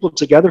bring people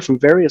together from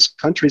various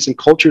countries and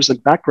cultures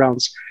and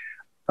backgrounds,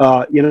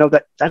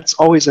 that's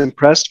always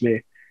impressed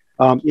me.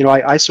 I'm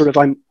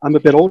a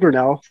bit older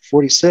now,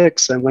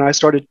 46, and when I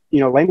started,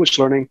 language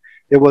learning,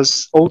 it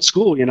was old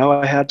school.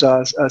 I had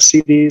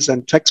CDs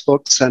and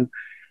textbooks, and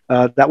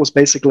that was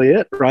basically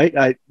it,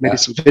 right? Maybe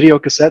some video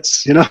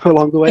cassettes,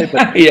 along the way.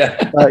 But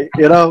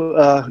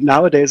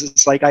nowadays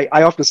it's like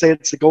I often say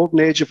it's the golden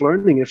age of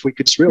learning if we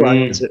could just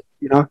realize it.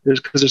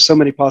 Because there's so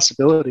many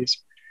possibilities.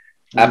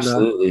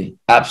 Absolutely.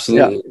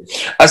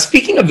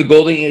 Speaking of the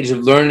golden age of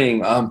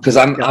learning, because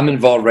I'm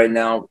involved right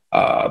now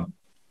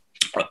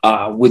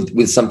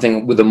with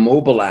something, with a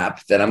mobile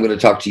app that I'm going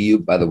to talk to you,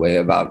 by the way,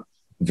 about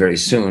very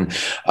soon.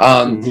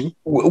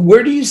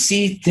 Where do you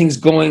see things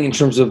going in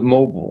terms of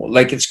mobile?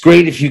 Like, it's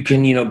great if you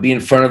can, be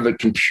in front of a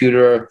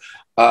computer,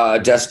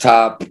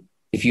 desktop,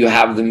 if you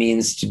have the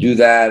means to do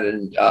that,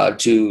 and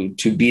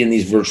to be in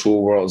these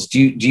virtual worlds. Do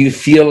you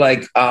feel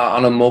like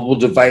on a mobile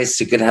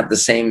device it could have the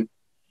same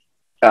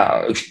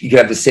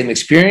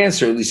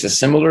experience, or at least a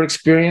similar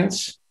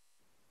experience?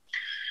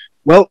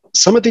 Well,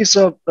 some of these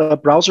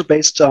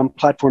browser-based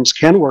platforms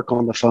can work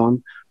on the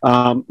phone.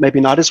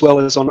 Maybe not as well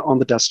as on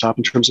the desktop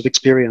in terms of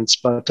experience,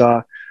 but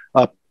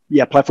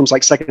platforms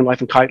like Second Life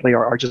and Kitely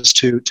are just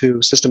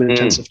too system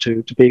intensive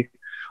to be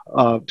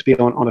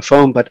on a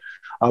phone. But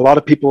a lot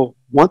of people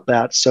want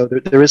that, so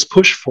there is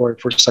push for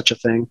such a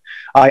thing.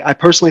 I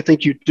personally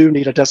think you do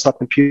need a desktop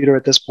computer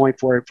at this point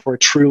for a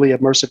truly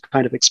immersive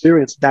kind of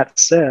experience. That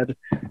said,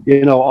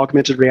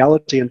 augmented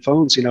reality and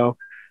phones,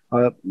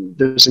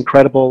 there's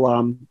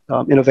incredible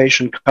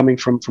innovation coming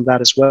from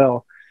that as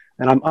well.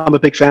 And I'm a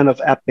big fan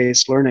of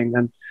app-based learning,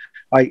 and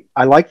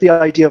I like the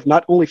idea of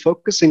not only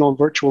focusing on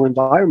virtual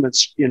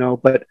environments,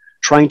 but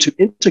trying to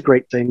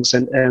integrate things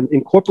and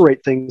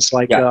incorporate things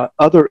like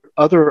other.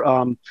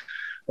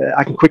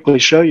 I can quickly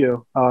show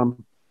you.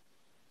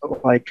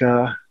 Let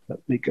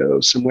me go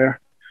somewhere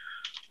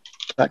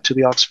back to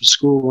the Oxford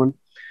School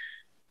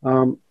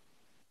one.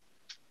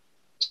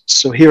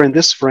 So here in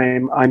this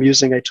frame, I'm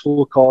using a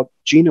tool called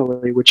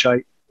Genially, which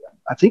I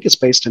think is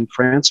based in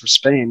France or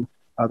Spain,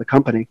 the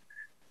company.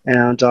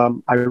 And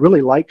I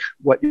really like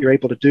what you're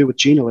able to do with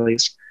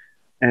Genialys.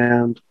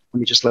 And let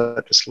me just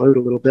let this load a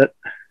little bit.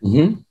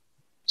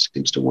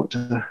 Seems to want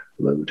to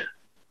load.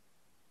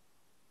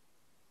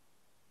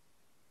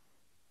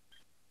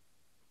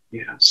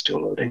 Yeah,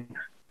 still loading.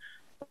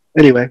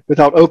 anyway,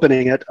 without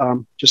opening it,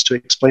 just to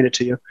explain it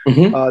to you,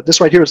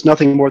 this right here is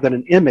nothing more than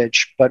an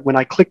image, but when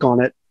I click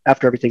on it,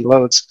 after everything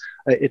loads,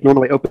 it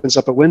normally opens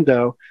up a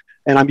window.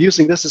 And I'm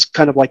using this as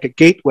kind of like a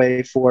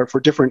gateway for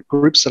different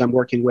groups that I'm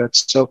working with.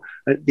 So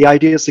the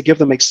idea is to give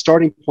them a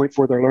starting point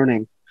for their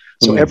learning.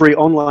 So every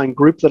online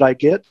group that I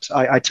get,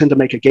 I tend to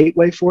make a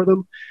gateway for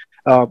them,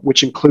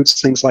 which includes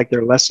things like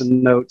their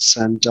lesson notes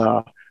and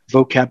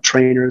vocab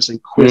trainers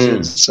and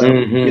quizzes,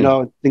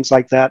 things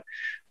like that.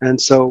 And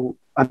so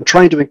I'm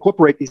trying to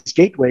incorporate these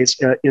gateways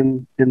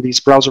in these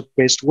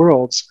browser-based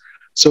worlds,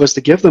 so as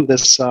to give them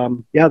this,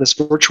 this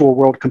virtual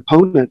world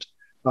component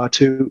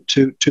to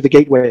the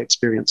gateway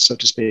experience, so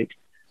to speak.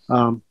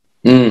 Yeah,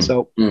 and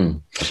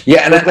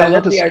I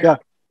love the idea.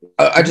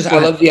 I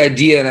love the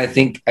idea, and I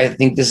think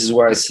this is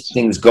where I see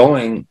things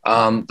going.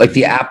 Like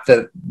the app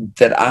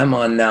that I'm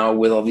on now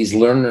with all these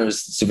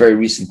learners, it's a very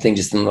recent thing,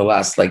 just in the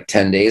last like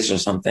 10 days or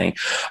something.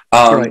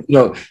 You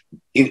know,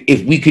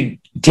 if we could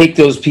take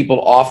those people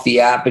off the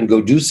app and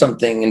go do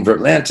something in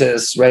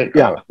Virtlantis, right?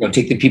 Yeah. You know,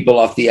 take the people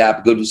off the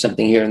app, go do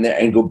something here and there,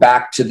 and go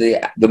back to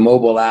the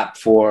mobile app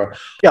for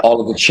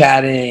all of the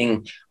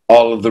chatting,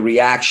 all of the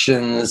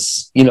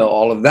reactions, you know,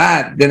 all of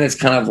that. Then it's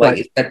kind of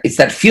like it's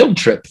that field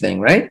trip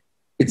thing, right?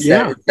 It's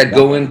that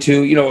go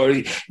into, you know,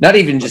 or not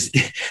even just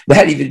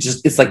that, even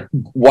just, it's like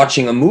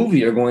watching a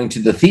movie or going to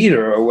the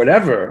theater or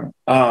whatever,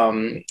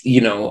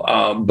 you know,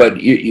 but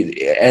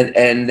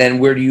and then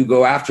where do you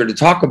go after to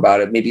talk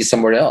about it? Maybe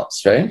somewhere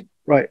else, right?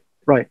 Right.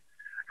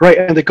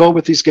 And the goal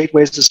with these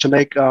gateways is to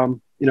make, you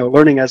know,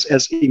 learning as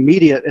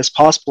immediate as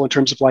possible in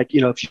terms of like,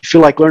 you know, if you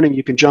feel like learning,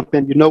 you can jump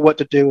in, you know what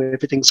to do,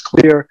 everything's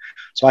clear.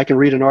 So I can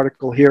read an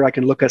article here, I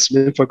can look at some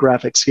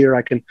infographics here,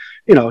 I can,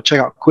 you know, check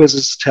out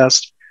quizzes,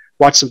 test,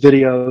 watch some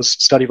videos,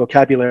 study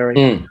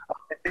vocabulary.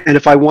 And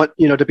if I want,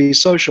 you know, to be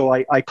social,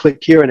 I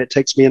click here and it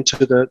takes me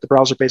into the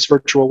browser-based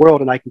virtual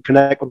world, and I can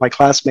connect with my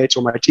classmates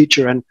or my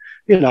teacher and,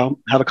 you know,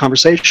 have a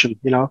conversation,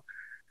 you know.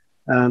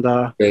 And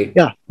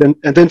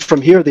then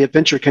from here, the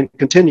adventure can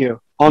continue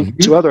on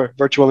to other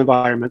virtual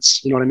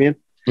environments, you know what I mean?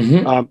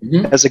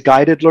 As a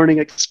guided learning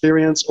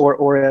experience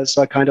or as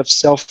a kind of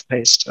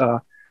self-paced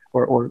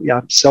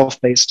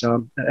self-paced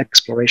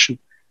exploration.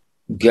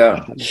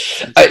 Yeah,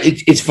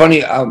 it's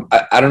funny.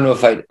 I don't know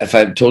if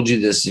I told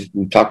you this, if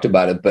we talked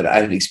about it, but I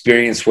had an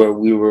experience where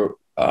we were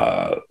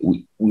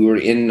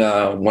in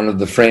one of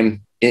the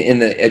Frame, in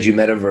the Edu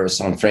Metaverse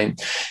on Frame,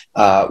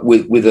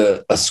 with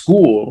a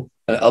school,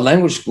 a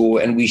language school,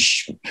 and we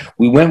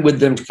went with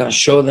them to kind of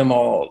show them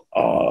all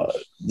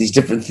these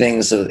different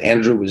things. So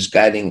Andrew was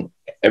guiding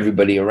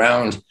everybody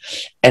around,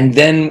 and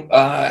then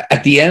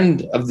at the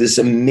end of this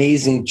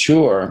amazing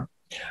tour,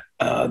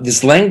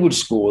 this language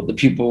school, the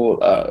people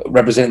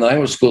representing the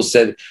language school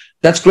said,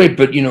 "That's great,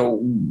 but you know,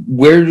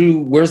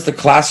 where's the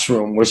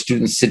classroom where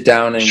students sit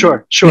down and..."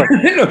 Sure.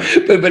 You know,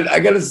 but I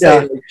gotta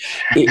say,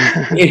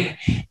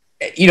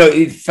 you know,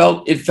 it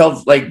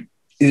felt like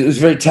it was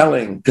very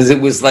telling, because it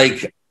was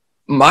like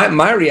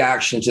my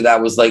reaction to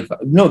that was like,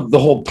 no, the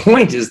whole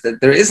point is that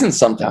there isn't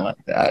something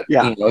like that.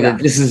 You know, that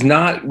this is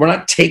not, we're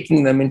not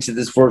taking them into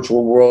this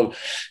virtual world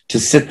to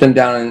sit them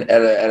down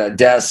at a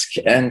desk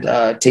and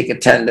take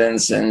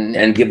attendance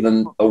and give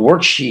them a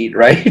worksheet,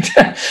 right?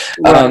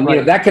 You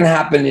know, that can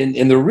happen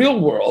in the real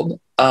world.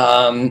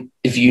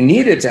 If you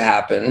need it to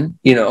happen,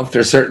 you know, if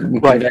there's certain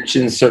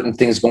conventions, certain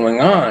things going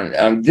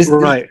on.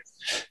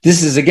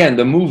 This is, again,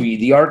 the movie,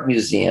 the art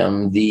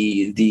museum,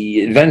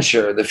 the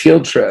adventure, the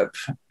field trip.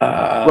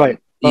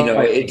 You know,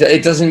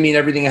 it doesn't mean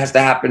everything has to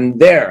happen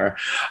there.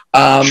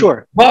 But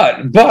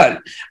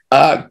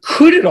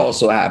could it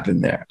also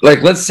happen there?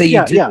 Like, let's say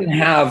you didn't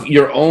have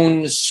your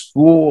own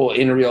school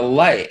in real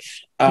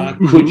life.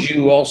 Could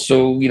you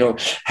also, you know,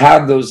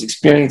 have those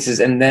experiences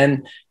and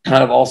then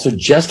kind of also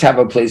just have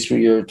a place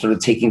where you're sort of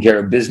taking care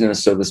of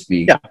business, so to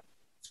speak? Yeah.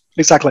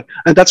 Exactly,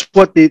 and that's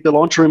what the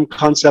launch room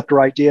concept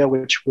or idea,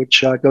 which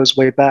goes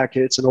way back.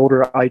 It's an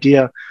older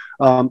idea,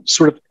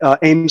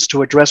 aims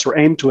to address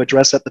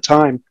at the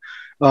time.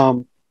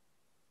 The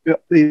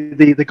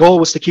goal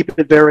was to keep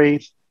it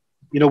very,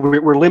 you know,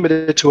 we're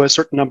limited to a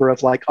certain number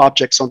of like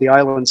objects on the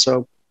island.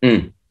 So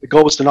the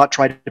goal was to not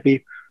try to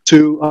be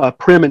too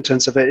prim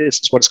intensive.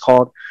 It's what it's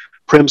called.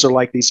 Prims are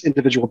like these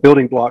individual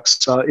building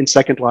blocks in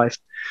Second Life.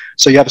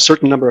 So you have a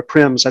certain number of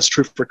prims. That's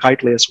true for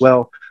Kitely as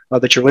well.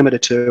 That you're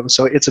limited to.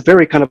 So it's a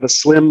very kind of a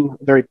slim,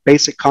 very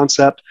basic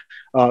concept.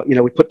 You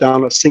know, we put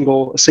down a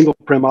single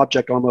prim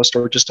object almost,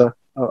 or just a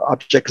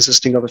object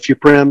consisting of a few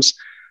prims,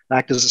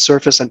 act as a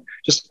surface, and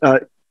just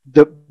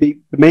the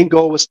main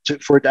goal was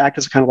for it to act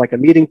as kind of like a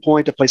meeting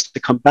point, a place to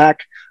come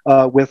back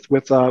with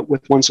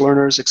one's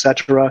learners,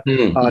 etc.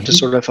 To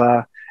sort of,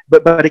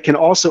 but it can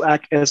also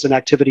act as an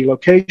activity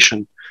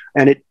location,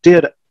 and it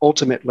did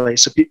ultimately.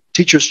 So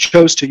teachers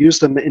chose to use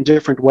them in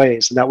different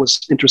ways, and that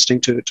was interesting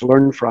to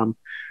learn from.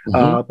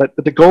 But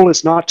the goal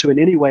is not to in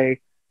any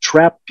way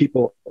trap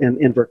people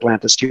in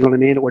Virtlantis, do you know what I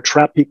mean? Or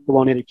trap people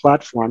on any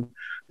platform.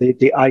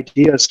 the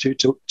idea is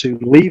to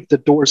leave the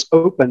doors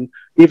open,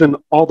 even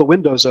all the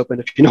windows open,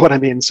 if you know what I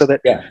mean, so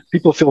that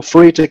people feel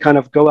free to kind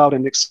of go out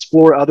and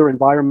explore other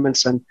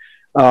environments and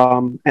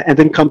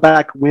then come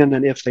back when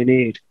and if they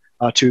need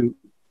to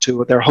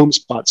their home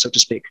spot, so to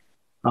speak.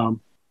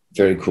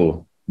 Very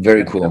cool.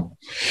 Very cool.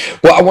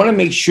 Well, I want to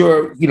make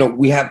sure,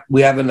 we have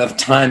enough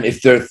time.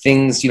 If there are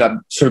things,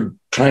 I'm sort of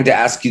trying to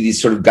ask you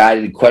these sort of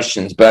guided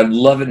questions, but I'd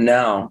love it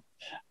now.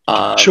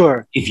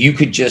 Sure. If you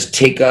could just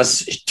take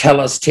us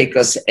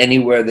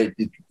anywhere that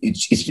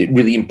it's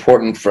really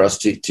important for us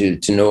to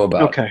know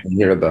about and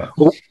hear about.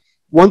 Well,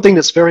 one thing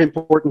that's very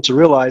important to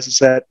realize is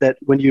that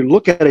when you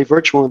look at a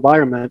virtual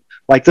environment,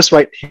 like this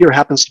right here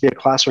happens to be a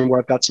classroom where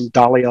I've got some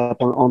dolly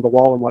up on the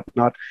wall and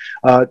whatnot.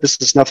 This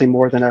is nothing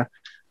more than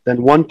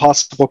one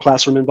possible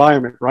classroom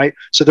environment, right?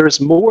 So there's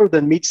more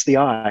than meets the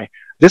eye.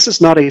 This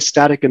is not a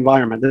static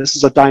environment. This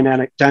is a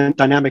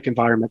dynamic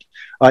environment.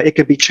 It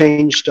could be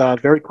changed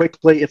very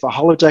quickly if a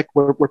holodeck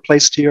were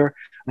placed here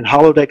and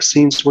holodeck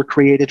scenes were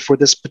created for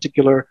this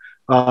particular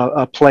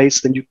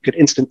place, then you could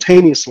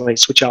instantaneously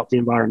switch out the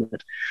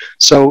environment.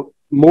 So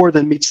more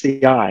than meets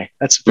the eye.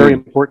 That's very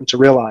important to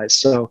realize.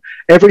 So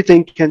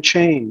everything can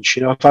change.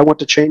 If I want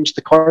to change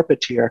the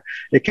carpet here,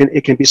 it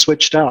can be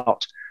switched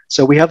out.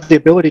 So we have the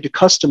ability to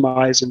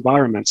customize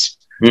environments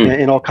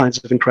in all kinds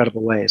of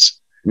incredible ways.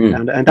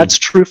 And that's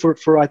true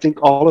for I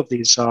think all of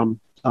these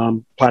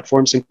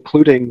platforms,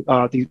 including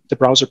the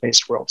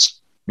browser-based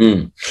worlds.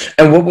 And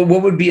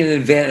what would be an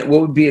advantage?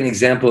 What would be an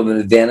example of an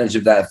advantage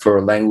of that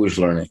for language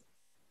learning?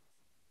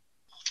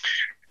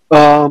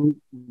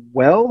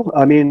 Well,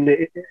 I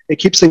mean, it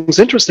keeps things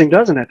interesting,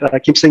 doesn't it?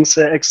 It keeps things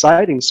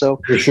exciting. So,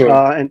 for sure.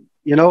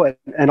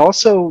 And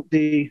also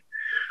the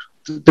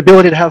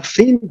ability to have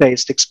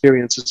theme-based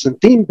experiences and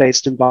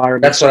theme-based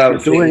environments. That's what I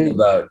was thinking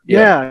about.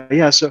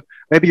 Yeah. So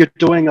maybe you're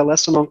doing a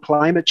lesson on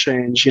climate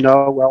change,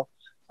 well,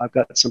 I've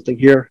got something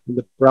here in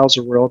the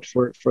browser world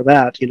for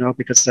that,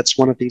 because that's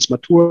one of these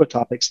mature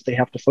topics that they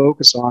have to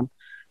focus on.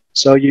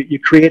 So you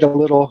create a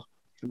little,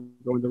 I'm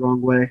going the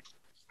wrong way.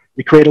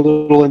 You create a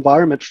little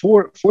environment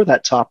for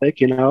that topic,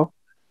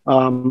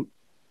 Let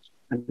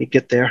me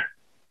get there.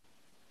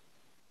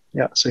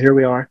 Yeah, so here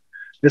we are.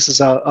 This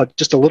is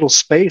just a little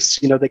space,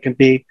 that can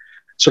be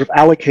sort of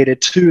allocated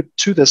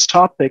to this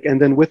topic,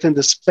 and then within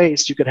the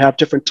space, you could have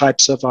different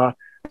types of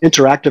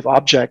interactive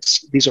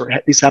objects.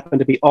 These happen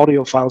to be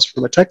audio files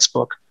from a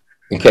textbook.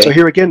 Okay. So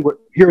here again,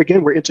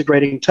 we're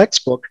integrating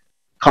textbook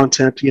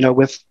content,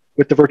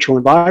 with the virtual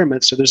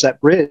environment. So there's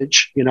that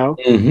bridge,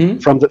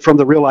 from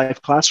the real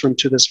life classroom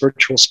to this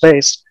virtual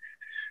space,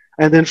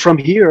 and then from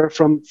here,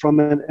 from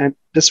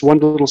this one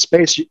little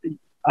space,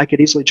 I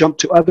could easily jump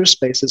to other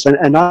spaces,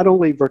 and not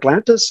only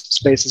Virtlantis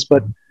spaces,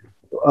 but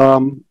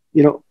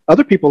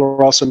other people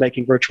are also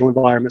making virtual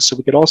environments. So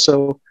we could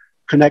also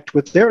connect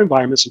with their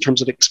environments in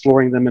terms of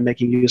exploring them and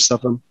making use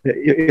of them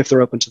if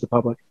they're open to the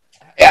public.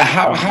 Yeah,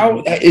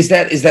 how is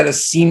that a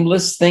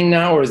seamless thing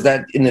now, or is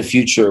that in the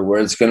future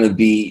where it's going to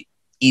be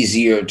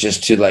easier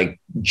just to like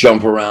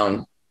jump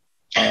around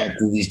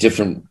to these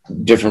different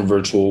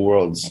virtual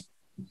worlds?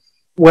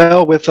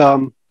 Well, with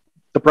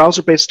the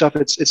browser-based stuff,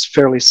 it's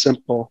fairly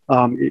simple.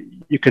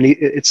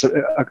 It's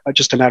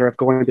just a matter of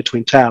going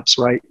between tabs,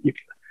 right?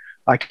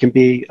 I can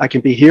be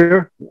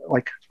here,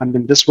 like I'm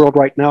in this world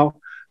right now,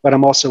 but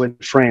I'm also in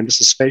frame.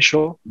 This is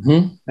spatial,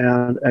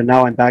 and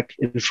now I'm back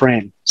in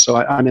frame. So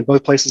I'm in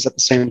both places at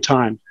the same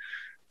time.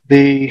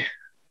 The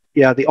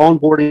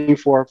onboarding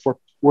for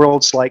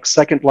worlds like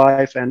Second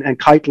Life and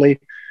Kitely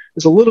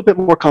is a little bit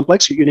more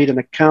complex. You need an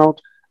account.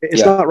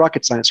 It's not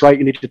rocket science, right?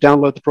 You need to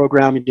download the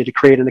program. You need to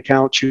create an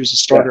account, choose a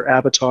starter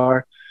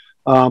avatar.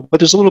 But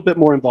there's a little bit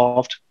more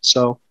involved.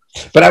 So,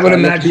 but I would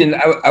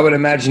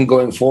imagine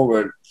going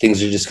forward,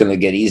 things are just going to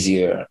get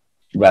easier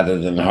rather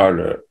than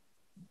harder.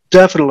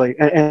 Definitely,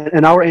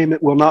 and our aim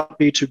will not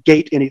be to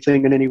gate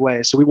anything in any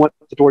way. So we want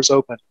the doors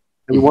open,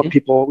 and we want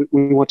people.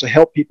 We want to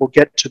help people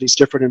get to these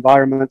different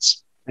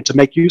environments and to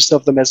make use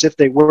of them as if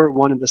they were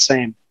one and the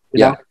same.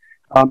 You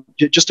know?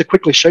 Just to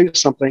quickly show you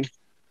something.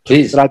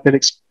 Please. That I've been,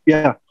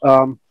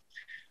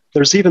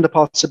 there's even the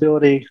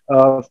possibility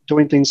of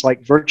doing things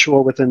like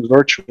virtual within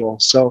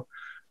virtual. So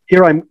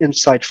here I'm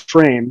inside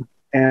frame,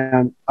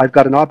 and I've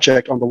got an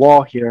object on the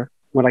wall here.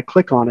 When I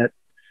click on it,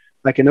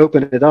 I can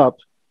open it up.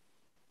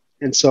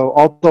 And so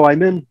although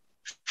I'm in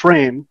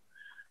frame,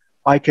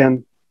 I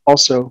can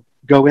also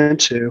go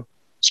into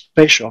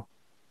spatial,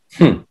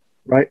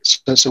 right?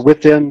 So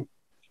within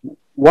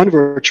one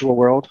virtual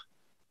world,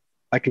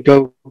 I can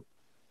go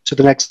to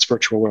the next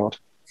virtual world.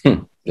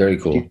 Very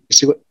cool.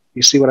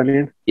 You see what I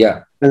mean?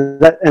 Yeah.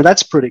 And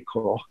that's pretty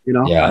cool, you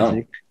know. Yeah. I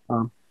think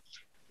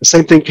the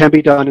same thing can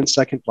be done in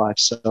Second Life.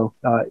 So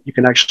you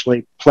can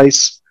actually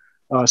place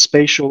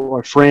spatial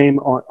or frame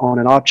on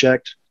an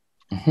object.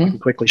 I can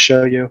quickly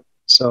show you.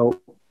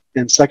 So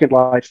in Second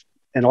Life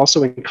and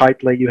also in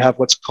Kitely, you have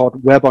what's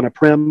called web on a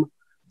prim.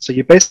 So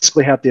you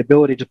basically have the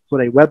ability to put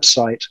a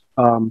website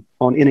on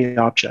any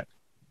object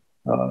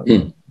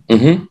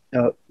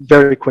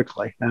very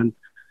quickly. And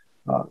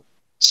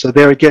So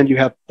there again, you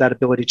have that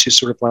ability to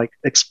sort of like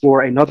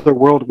explore another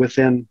world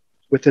within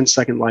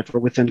Second Life or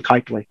within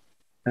Kitely,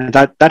 and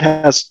that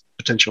has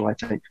potential, I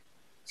think.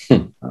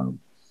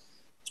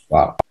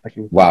 Wow! I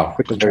can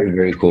quickly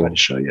very cool. Try to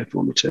show you if you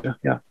want me to.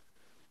 Yeah,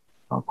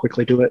 I'll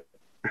quickly do it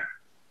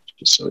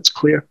just so it's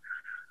clear.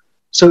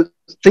 So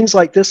things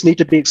like this need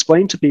to be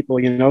explained to people,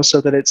 so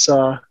that it's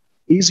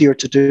easier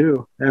to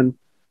do. And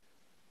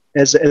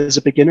as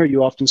a beginner,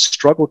 you often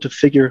struggle to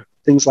figure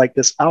things like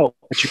this out,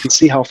 but you can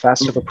see how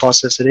fast of a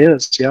process it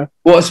is. Yeah.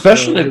 Well,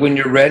 especially like when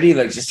you're ready,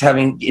 like just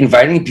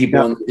inviting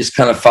people and just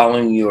kind of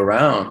following you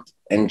around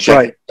and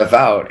checking stuff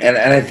out. And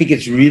I think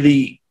it's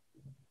really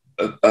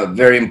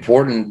very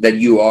important that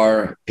you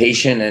are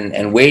patient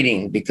and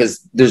waiting, because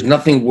there's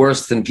nothing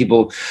worse than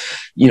people,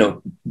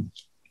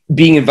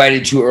 being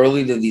invited too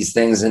early to these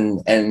things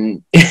and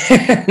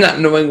not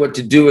knowing what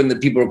to do, and the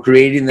people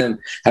creating them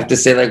have to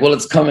say like, well,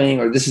 it's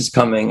coming, or this is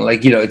coming.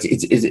 Like,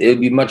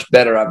 it'd be much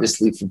better,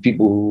 obviously, for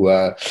people who,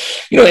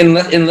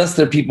 unless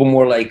they're people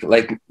more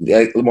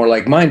more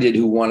like-minded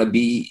who want to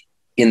be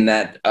in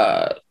that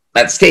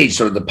stage,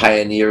 sort of the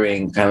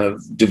pioneering kind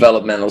of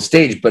developmental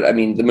stage. But I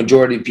mean, the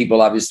majority of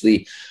people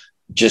obviously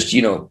just,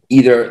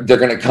 either they're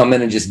going to come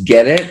in and just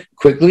get it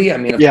quickly. I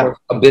mean, of course,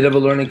 a bit of a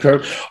learning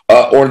curve,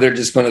 or they're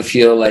just going to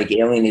feel like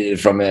alienated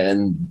from it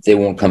and they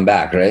won't come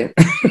back. Right.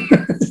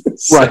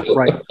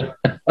 Right.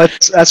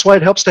 That's why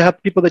it helps to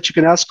have people that you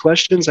can ask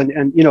questions and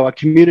a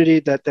community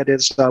that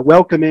is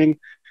welcoming.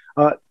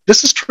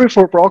 This is true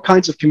for all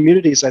kinds of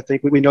communities. I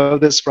think we know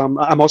this from,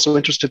 I'm also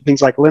interested in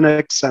things like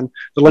Linux and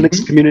the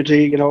Linux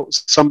community.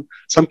 Some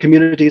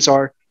communities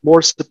are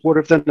more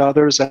supportive than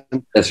others.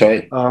 And that's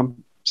right.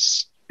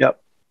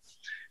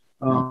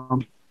 Well,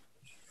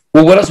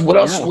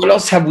 what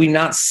else have we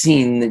not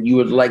seen that you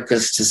would like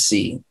us to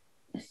see?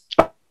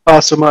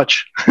 So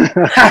much.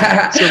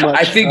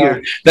 I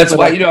figure that's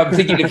why, I'm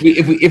thinking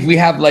if we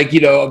have like,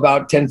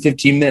 about 10,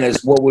 15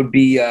 minutes, what would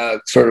be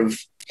sort of,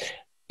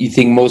 you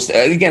think most,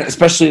 again,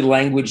 especially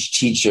language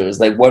teachers,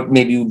 like what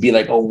maybe would be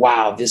like, oh,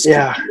 wow, this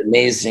could be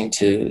amazing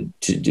to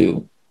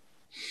do.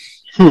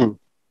 Well,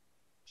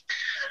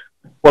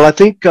 I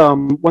think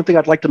one thing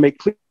I'd like to make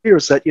clear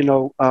is that,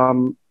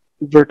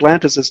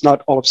 Virtlantis is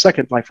not all of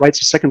Second Life, right?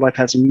 So Second Life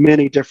has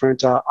many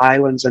different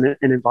islands and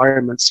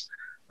environments,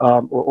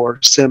 or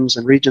sims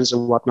and regions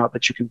and whatnot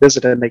that you can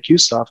visit and make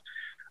use of.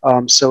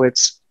 So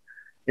it's,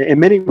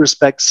 in many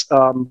respects,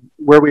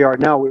 where we are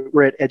now,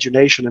 we're at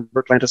Edunation, and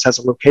Virtlantis has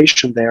a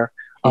location there.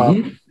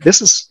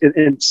 This is,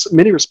 in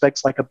many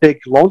respects, like a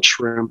big launch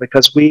room,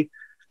 because we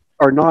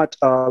are not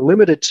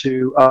limited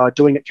to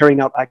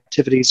carrying out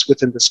activities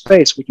within the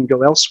space. We can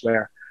go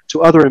elsewhere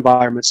to other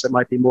environments that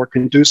might be more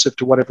conducive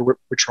to whatever we're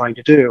trying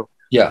to do.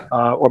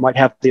 Or might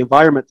have the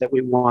environment that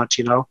we want,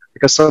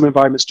 because some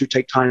environments do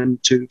take time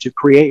to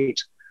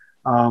create.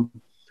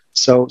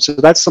 So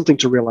that's something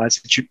to realize,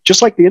 that you,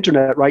 just like the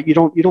internet, right? You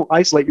don't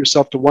isolate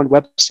yourself to one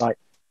website.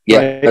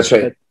 Right? That's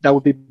right. That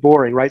would be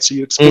boring, right? So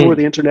you explore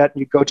the internet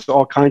and you go to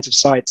all kinds of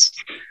sites,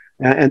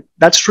 and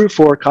that's true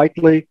for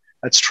Kitely.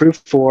 That's true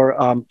for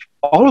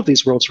all of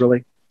these worlds,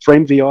 really.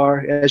 Frame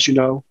VR, as you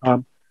know,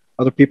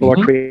 other people are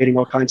creating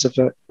all kinds of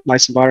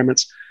nice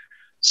environments.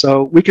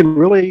 So we can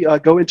really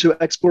go into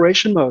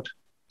exploration mode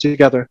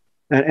together,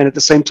 and at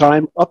the same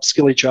time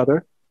upskill each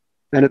other,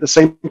 and at the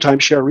same time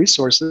share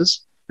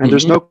resources. And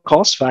there's no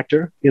cost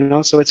factor,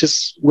 so it's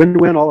just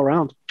win-win all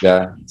around.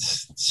 Yeah,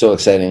 it's so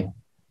exciting.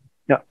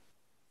 Yeah.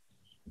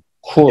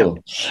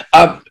 Cool.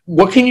 Yeah.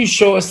 What can you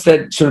show us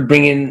that sort of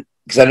bring in,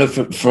 because I know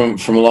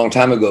from a long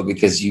time ago,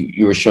 because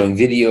you were showing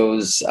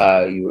videos,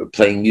 you were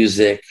playing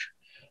music.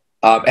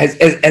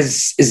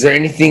 Is there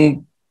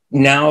anything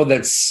now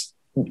that's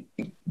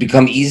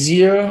become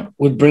easier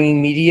with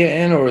bringing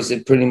media in, or is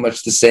it pretty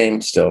much the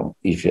same still,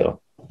 you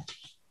feel?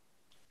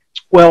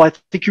 Well, I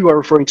think you are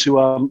referring to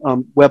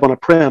web on a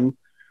prem.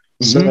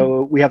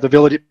 So we have the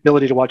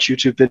ability to watch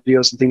YouTube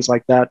videos and things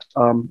like that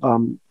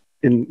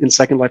in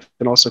Second Life,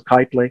 and also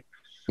Kitely.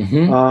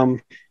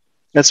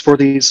 As for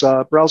these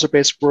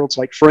browser-based worlds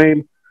like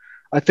Frame,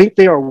 I think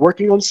they are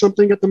working on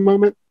something at the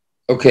moment.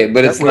 Okay,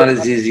 but it's not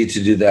as easy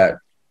to do that.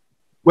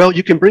 Well,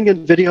 you can bring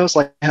in videos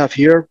like I have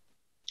here,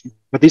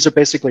 but these are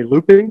basically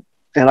looping,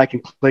 and I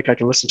can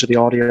listen to the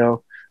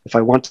audio if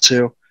I want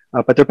to.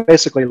 But they're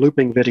basically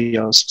looping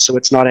videos, so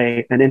it's not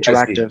an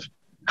interactive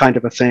kind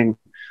of a thing.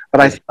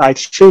 But I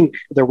think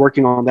they're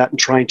working on that and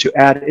trying to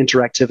add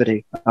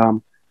interactivity.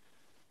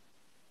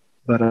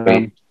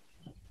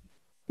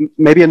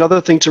 Maybe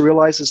another thing to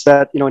realize is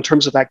that, in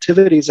terms of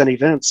activities and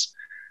events,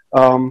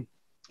 the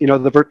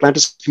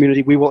Virtlantis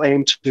community, we will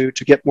aim to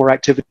get more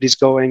activities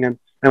going and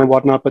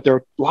whatnot. But there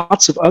are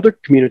lots of other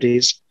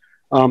communities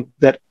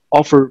that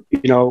offer,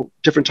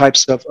 different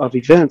types of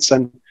events.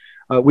 And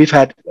we've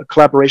had a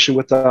collaboration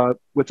with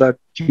a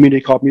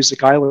community called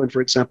Music Island,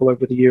 for example,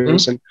 over the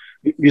years. And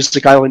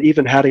Music Island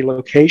even had a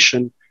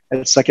location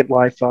at Second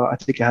Life. I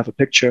think I have a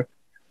picture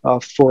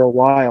for a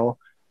while.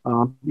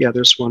 Yeah,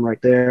 there's one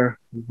right there,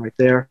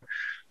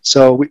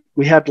 So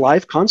we had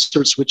live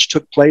concerts which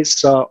took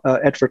place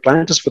at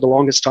Virtlantis for the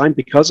longest time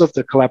because of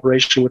the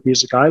collaboration with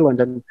Music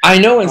Island. And I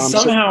know, and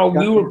somehow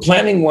we were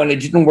planning one. It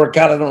didn't work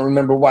out. I don't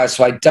remember why.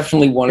 So I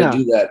definitely want to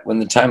do that when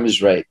the time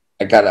is right.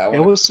 It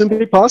will soon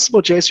be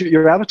possible, Jace.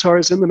 Your avatar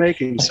is in the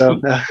making,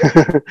 so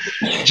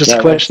just a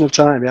question of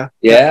time. Yeah.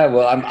 Yeah.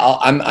 Well,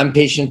 I'm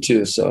patient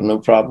too, so no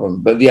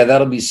problem. But yeah,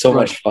 that'll be so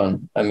much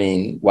fun. I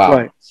mean,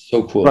 wow,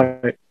 so cool.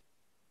 Right.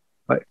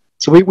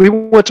 So we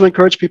want to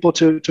encourage people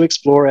to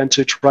explore and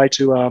to try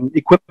to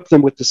equip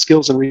them with the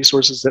skills and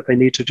resources that they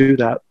need to do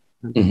that.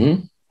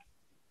 Mm-hmm.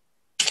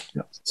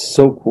 Yeah.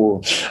 So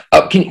cool.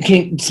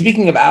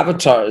 Speaking of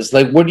avatars,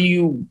 like what do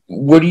you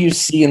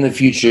see in the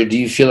future? Do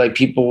you feel like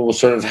people will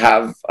sort of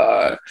have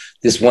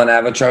this one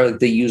avatar that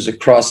they use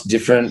across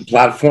different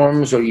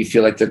platforms, or you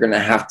feel like they're going to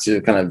have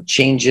to kind of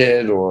change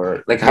it,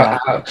 or like how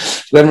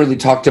we haven't really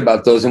talked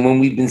about those? And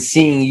when we've been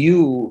seeing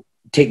you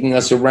taking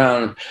us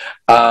around,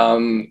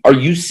 are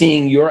you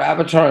seeing your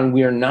avatar and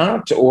we're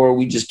not, or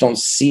we just don't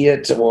see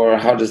it, or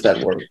how does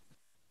that work?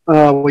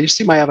 Well, you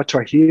see my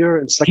avatar here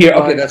and here.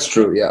 Okay, that's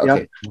true. Yeah.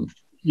 Okay.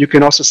 You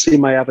can also see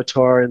my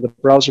avatar in the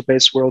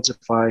browser-based worlds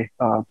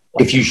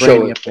if you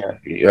show it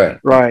there.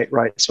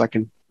 Right. So I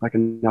can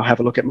now have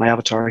a look at my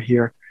avatar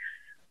here.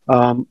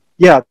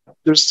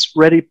 There's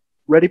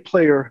Ready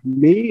Player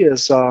Me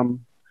is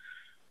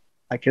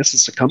I guess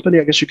it's a company.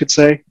 I guess you could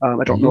say.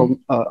 I don't know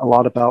a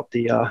lot about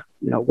the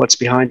what's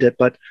behind it,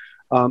 but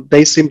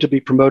they seem to be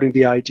promoting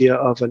the idea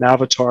of an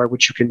avatar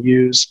which you can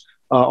use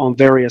on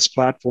various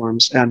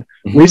platforms. And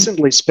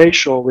recently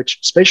Spatial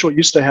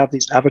used to have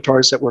these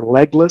avatars that were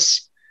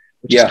legless,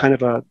 which is kind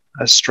of a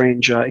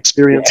strange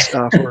experience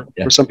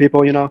for some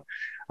people,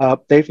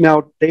 they've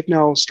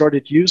now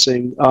started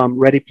using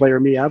Ready Player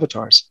Me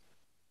avatars.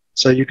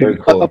 So you can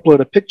upload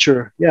a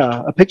picture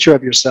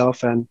of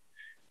yourself, and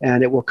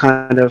it will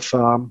kind of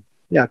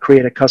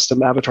create a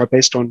custom avatar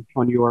based on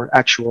your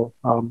actual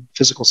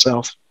physical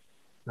self.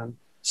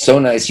 So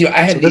nice.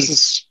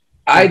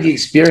 I had the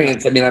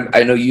experience. I mean,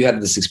 I know you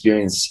had this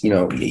experience,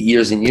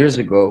 years and years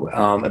ago.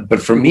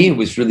 But for me, it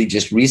was really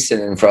just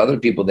recent, and for other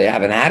people, they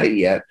haven't had it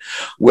yet.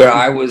 Where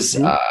I was,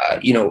 on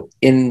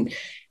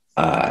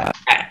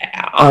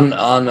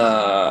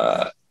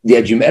the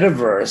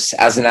Edumetaverse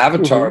as an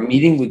avatar,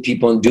 meeting with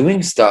people and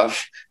doing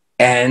stuff,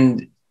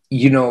 and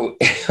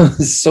it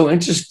was so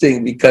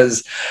interesting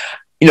because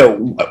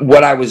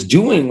what I was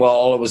doing while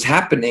all it was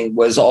happening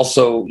was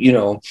also,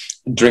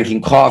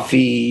 drinking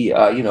coffee,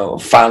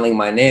 filing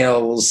my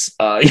nails,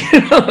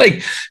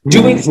 like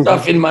doing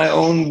stuff in my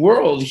own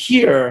world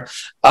here.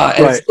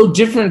 And it's so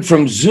different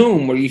from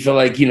Zoom, where you feel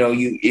like,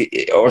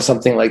 or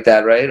something like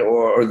that, right?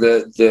 Or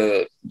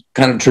the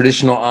kind of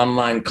traditional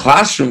online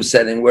classroom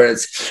setting where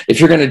if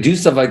you're going to do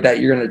stuff like that,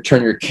 you're going to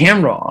turn your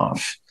camera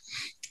off.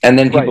 And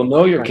then people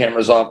know your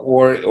camera's off,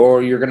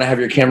 or you're going to have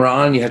your camera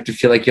on. You have to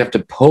feel like you have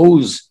to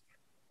pose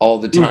all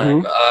the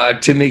time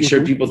to make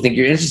sure people think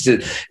you're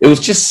interested. It was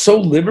just so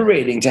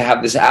liberating to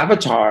have this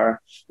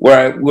avatar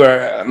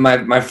where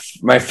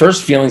my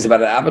first feelings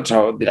about an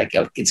avatar would be like,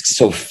 it's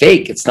so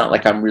fake. It's not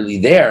like I'm really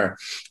there.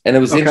 And it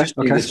was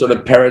interesting, this sort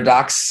of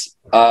paradox,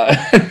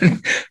 that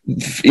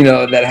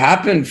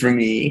happened for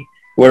me,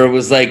 where it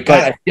was like,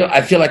 God,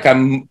 I feel like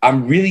I'm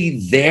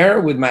really there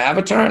with my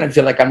avatar, and I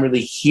feel like I'm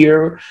really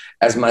here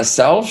as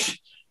myself.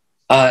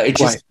 It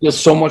just feels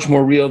so much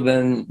more real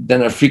than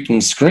a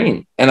freaking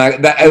screen. And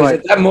it was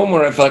at that moment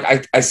where I felt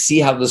like I see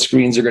how the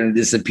screens are going to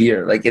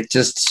disappear. Like, it's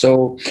just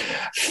so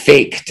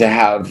fake to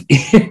have,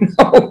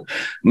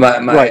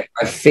 my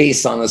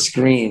face on a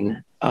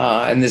screen.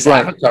 And this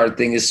avatar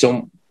thing is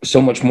so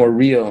much more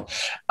real.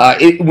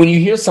 When you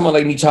hear someone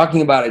like me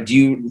talking about it, do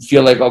you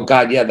feel like, oh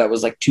God, yeah, that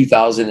was like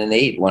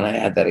 2008 when I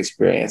had that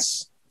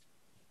experience?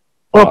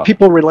 Well,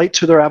 people relate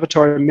to their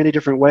avatar in many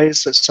different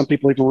ways. Some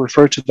people even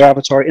refer to their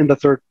avatar in the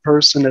third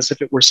person as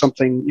if it were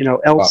something,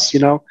 else.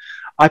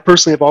 I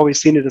personally have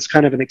always seen it as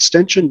kind of an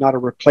extension, not a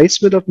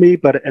replacement of me,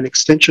 but an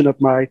extension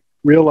of my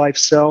real life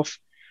self.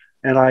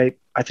 And I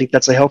think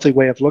that's a healthy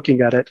way of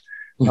looking at it,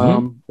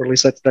 or at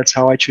least that's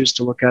how I choose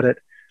to look at it.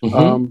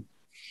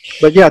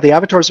 But yeah, the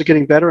avatars are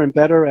getting better and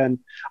better, and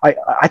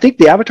I think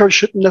the avatars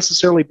shouldn't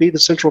necessarily be the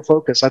central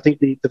focus. I think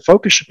the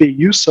focus should be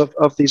use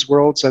of these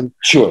worlds and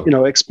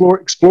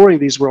exploring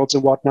these worlds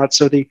and whatnot.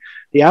 So the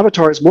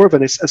avatar is more of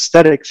an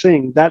aesthetic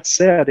thing. That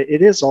said,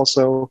 it is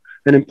also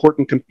an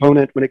important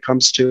component when it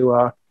comes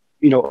to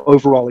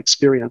overall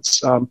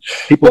experience.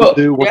 People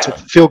do want to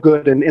feel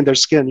good in their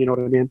skin. You know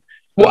what I mean?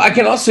 Well, I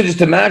can also just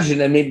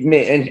imagine,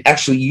 and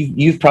actually,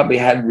 you've probably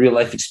had real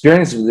life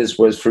experience with this,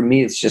 whereas for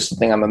me, it's just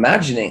something I'm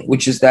imagining,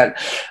 which is that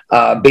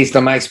based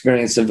on my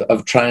experience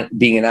of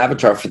being an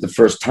avatar for the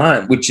first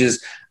time, which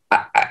is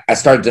I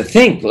started to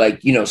think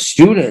like,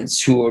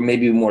 students who are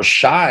maybe more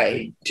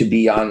shy to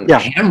be on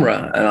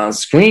camera and on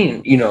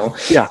screen,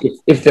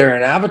 if they're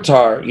an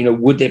avatar,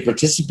 would they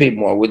participate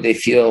more? Would they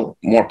feel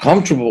more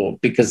comfortable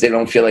because they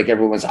don't feel like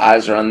everyone's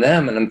eyes are on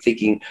them? And I'm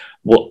thinking,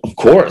 well, of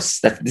course,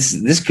 that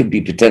this could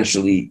be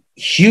potentially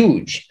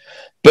huge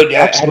But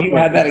have you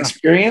had that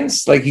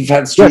experience? Like you've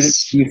had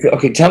students? Yes.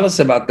 Okay, tell us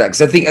about that.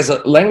 Because I think as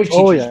a language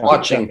teacher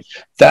watching,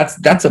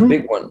 that's a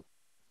big one.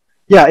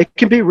 Yeah, it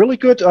can be really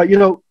good.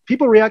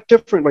 People react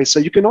differently. So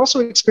you can also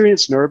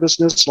experience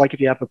nervousness, like if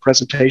you have a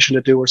presentation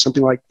to do or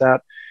something like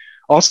that.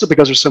 Also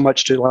because there's so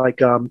much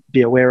to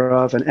be aware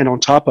of and on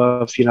top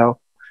of,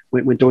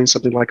 when doing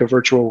something like a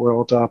virtual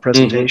world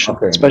presentation,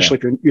 especially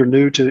if you're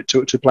new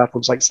to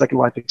platforms like Second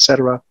Life,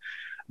 etc.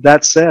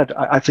 That said,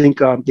 I think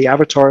the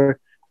avatar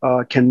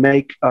can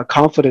make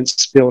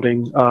confidence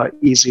building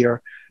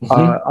easier.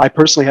 I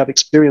personally have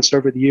experienced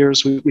over the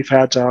years, we've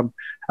had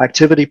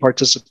activity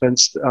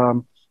participants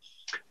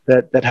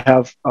that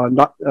have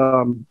not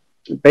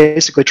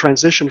basically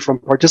transitioned from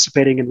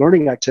participating in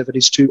learning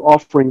activities to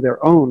offering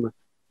their own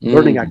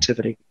learning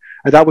activity.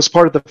 And that was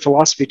part of the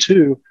philosophy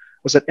too,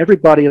 was that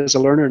everybody is a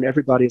learner and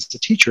everybody is a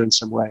teacher in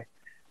some way.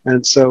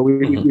 And so we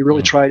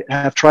really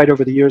have tried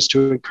over the years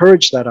to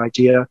encourage that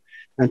idea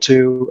and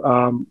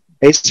to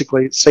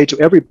basically say to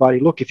everybody,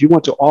 look, if you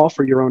want to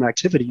offer your own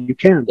activity, you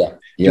can. If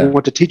you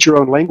want to teach your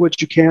own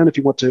language, you can. If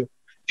you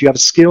have a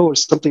skill or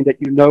something that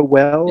you know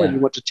well and you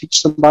want to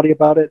teach somebody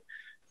about it,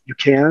 you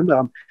can.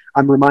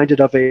 I'm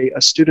reminded of a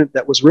student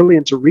that was really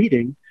into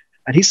reading,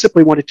 and he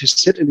simply wanted to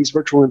sit in these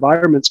virtual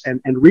environments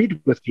and read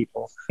with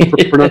people for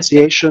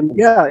pronunciation,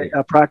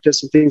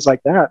 practice and things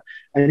like that.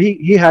 And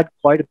he had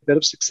quite a bit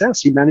of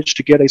success. He managed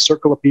to get a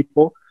circle of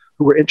people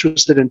who were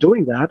interested in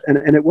doing that,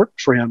 and it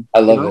worked for him. I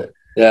love it.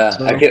 Yeah,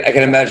 so, I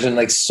can imagine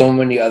like so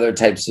many other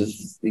types of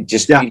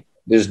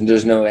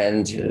there's no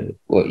end to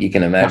what you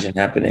can imagine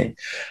happening.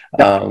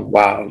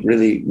 Wow,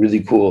 really, really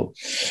cool.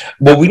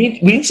 Well, we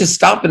need to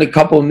stop in a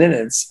couple of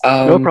minutes.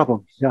 No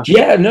problem.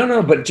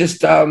 But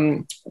just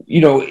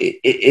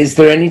is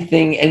there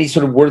any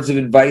sort of words of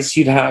advice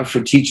you'd have for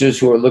teachers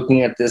who are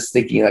looking at this,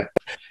 thinking like,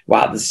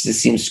 wow, this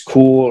just seems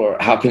cool, or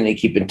how can they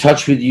keep in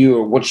touch with you,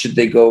 or what should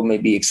they go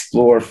maybe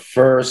explore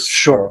first?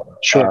 Sure.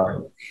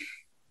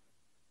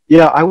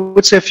 Yeah, I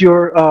would say if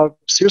you're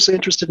seriously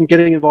interested in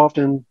getting involved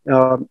in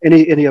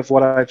any of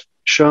what I've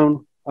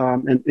shown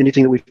and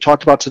anything that we've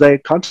talked about today,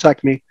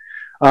 contact me.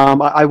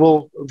 I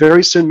will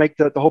very soon make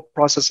the whole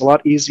process a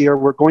lot easier.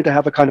 We're going to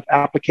have a kind of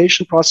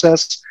application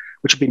process,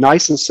 which will be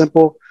nice and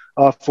simple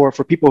for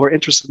people who are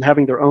interested in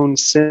having their own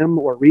sim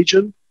or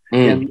region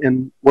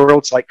in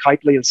worlds like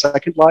Kitely and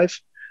Second Life.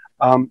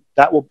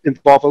 That will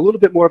involve a little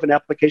bit more of an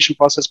application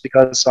process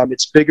because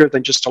it's bigger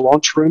than just a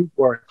launch room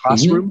or a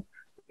classroom.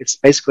 It's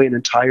basically an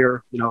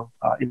entire,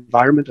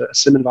 environment, a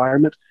sim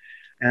environment,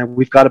 and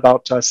we've got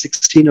about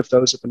 16 of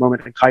those at the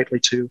moment in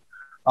Kitely to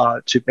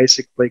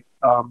basically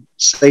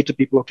say to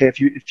people, okay, if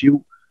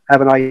you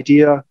have an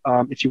idea,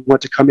 if you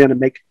want to come in and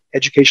make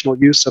educational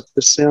use of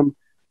the sim,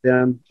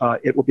 then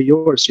it will be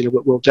yours.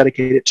 We'll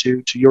dedicate it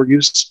to your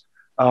use,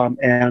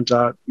 and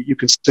you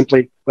can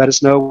simply let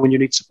us know when you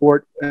need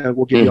support.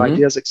 We'll give you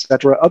ideas,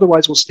 etc.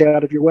 Otherwise, we'll stay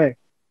out of your way,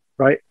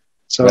 right?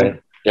 So,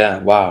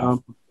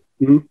 wow.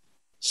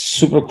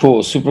 Super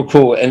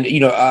cool. And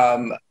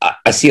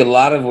I see a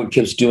lot of what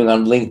Kip's doing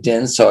on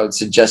LinkedIn, so I'd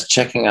suggest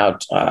checking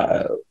out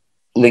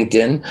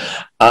LinkedIn,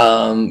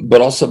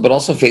 but also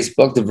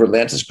Facebook. The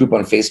Virtlantis group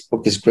on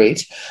Facebook is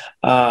great.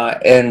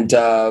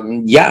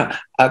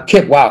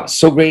 Kip, wow,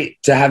 so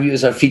great to have you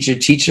as our featured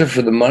teacher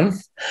for the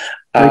month.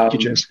 Thank you,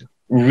 Jessica.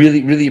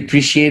 Really, really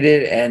appreciate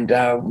it, and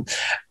I'm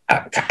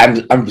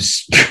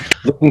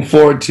looking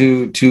forward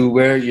to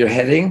where you're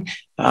heading,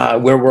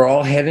 where we're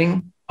all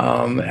heading.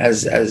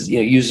 As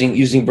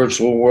using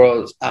virtual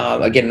worlds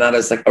again, not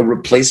as like a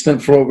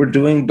replacement for what we're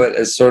doing, but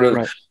as sort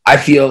of, I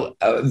feel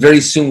very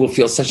soon we'll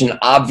feel such an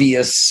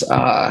obvious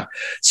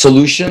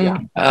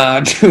solution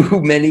to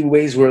many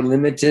ways we're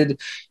limited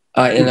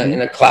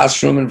in a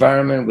classroom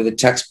environment with a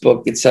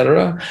textbook,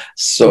 etc.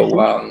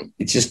 So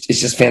it's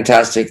just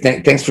fantastic.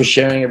 Thanks for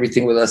sharing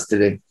everything with us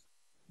today.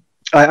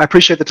 I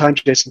appreciate the time,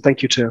 Jason.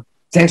 Thank you too.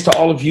 Thanks to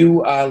all of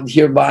you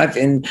here live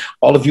and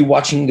all of you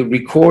watching the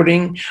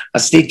recording.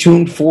 Stay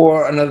tuned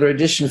for another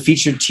edition of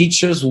Featured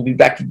Teachers. We'll be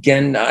back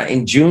again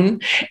in June.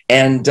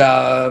 And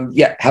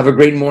have a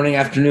great morning,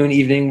 afternoon,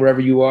 evening,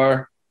 wherever you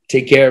are.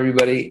 Take care,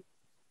 everybody.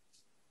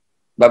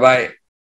 Bye-bye.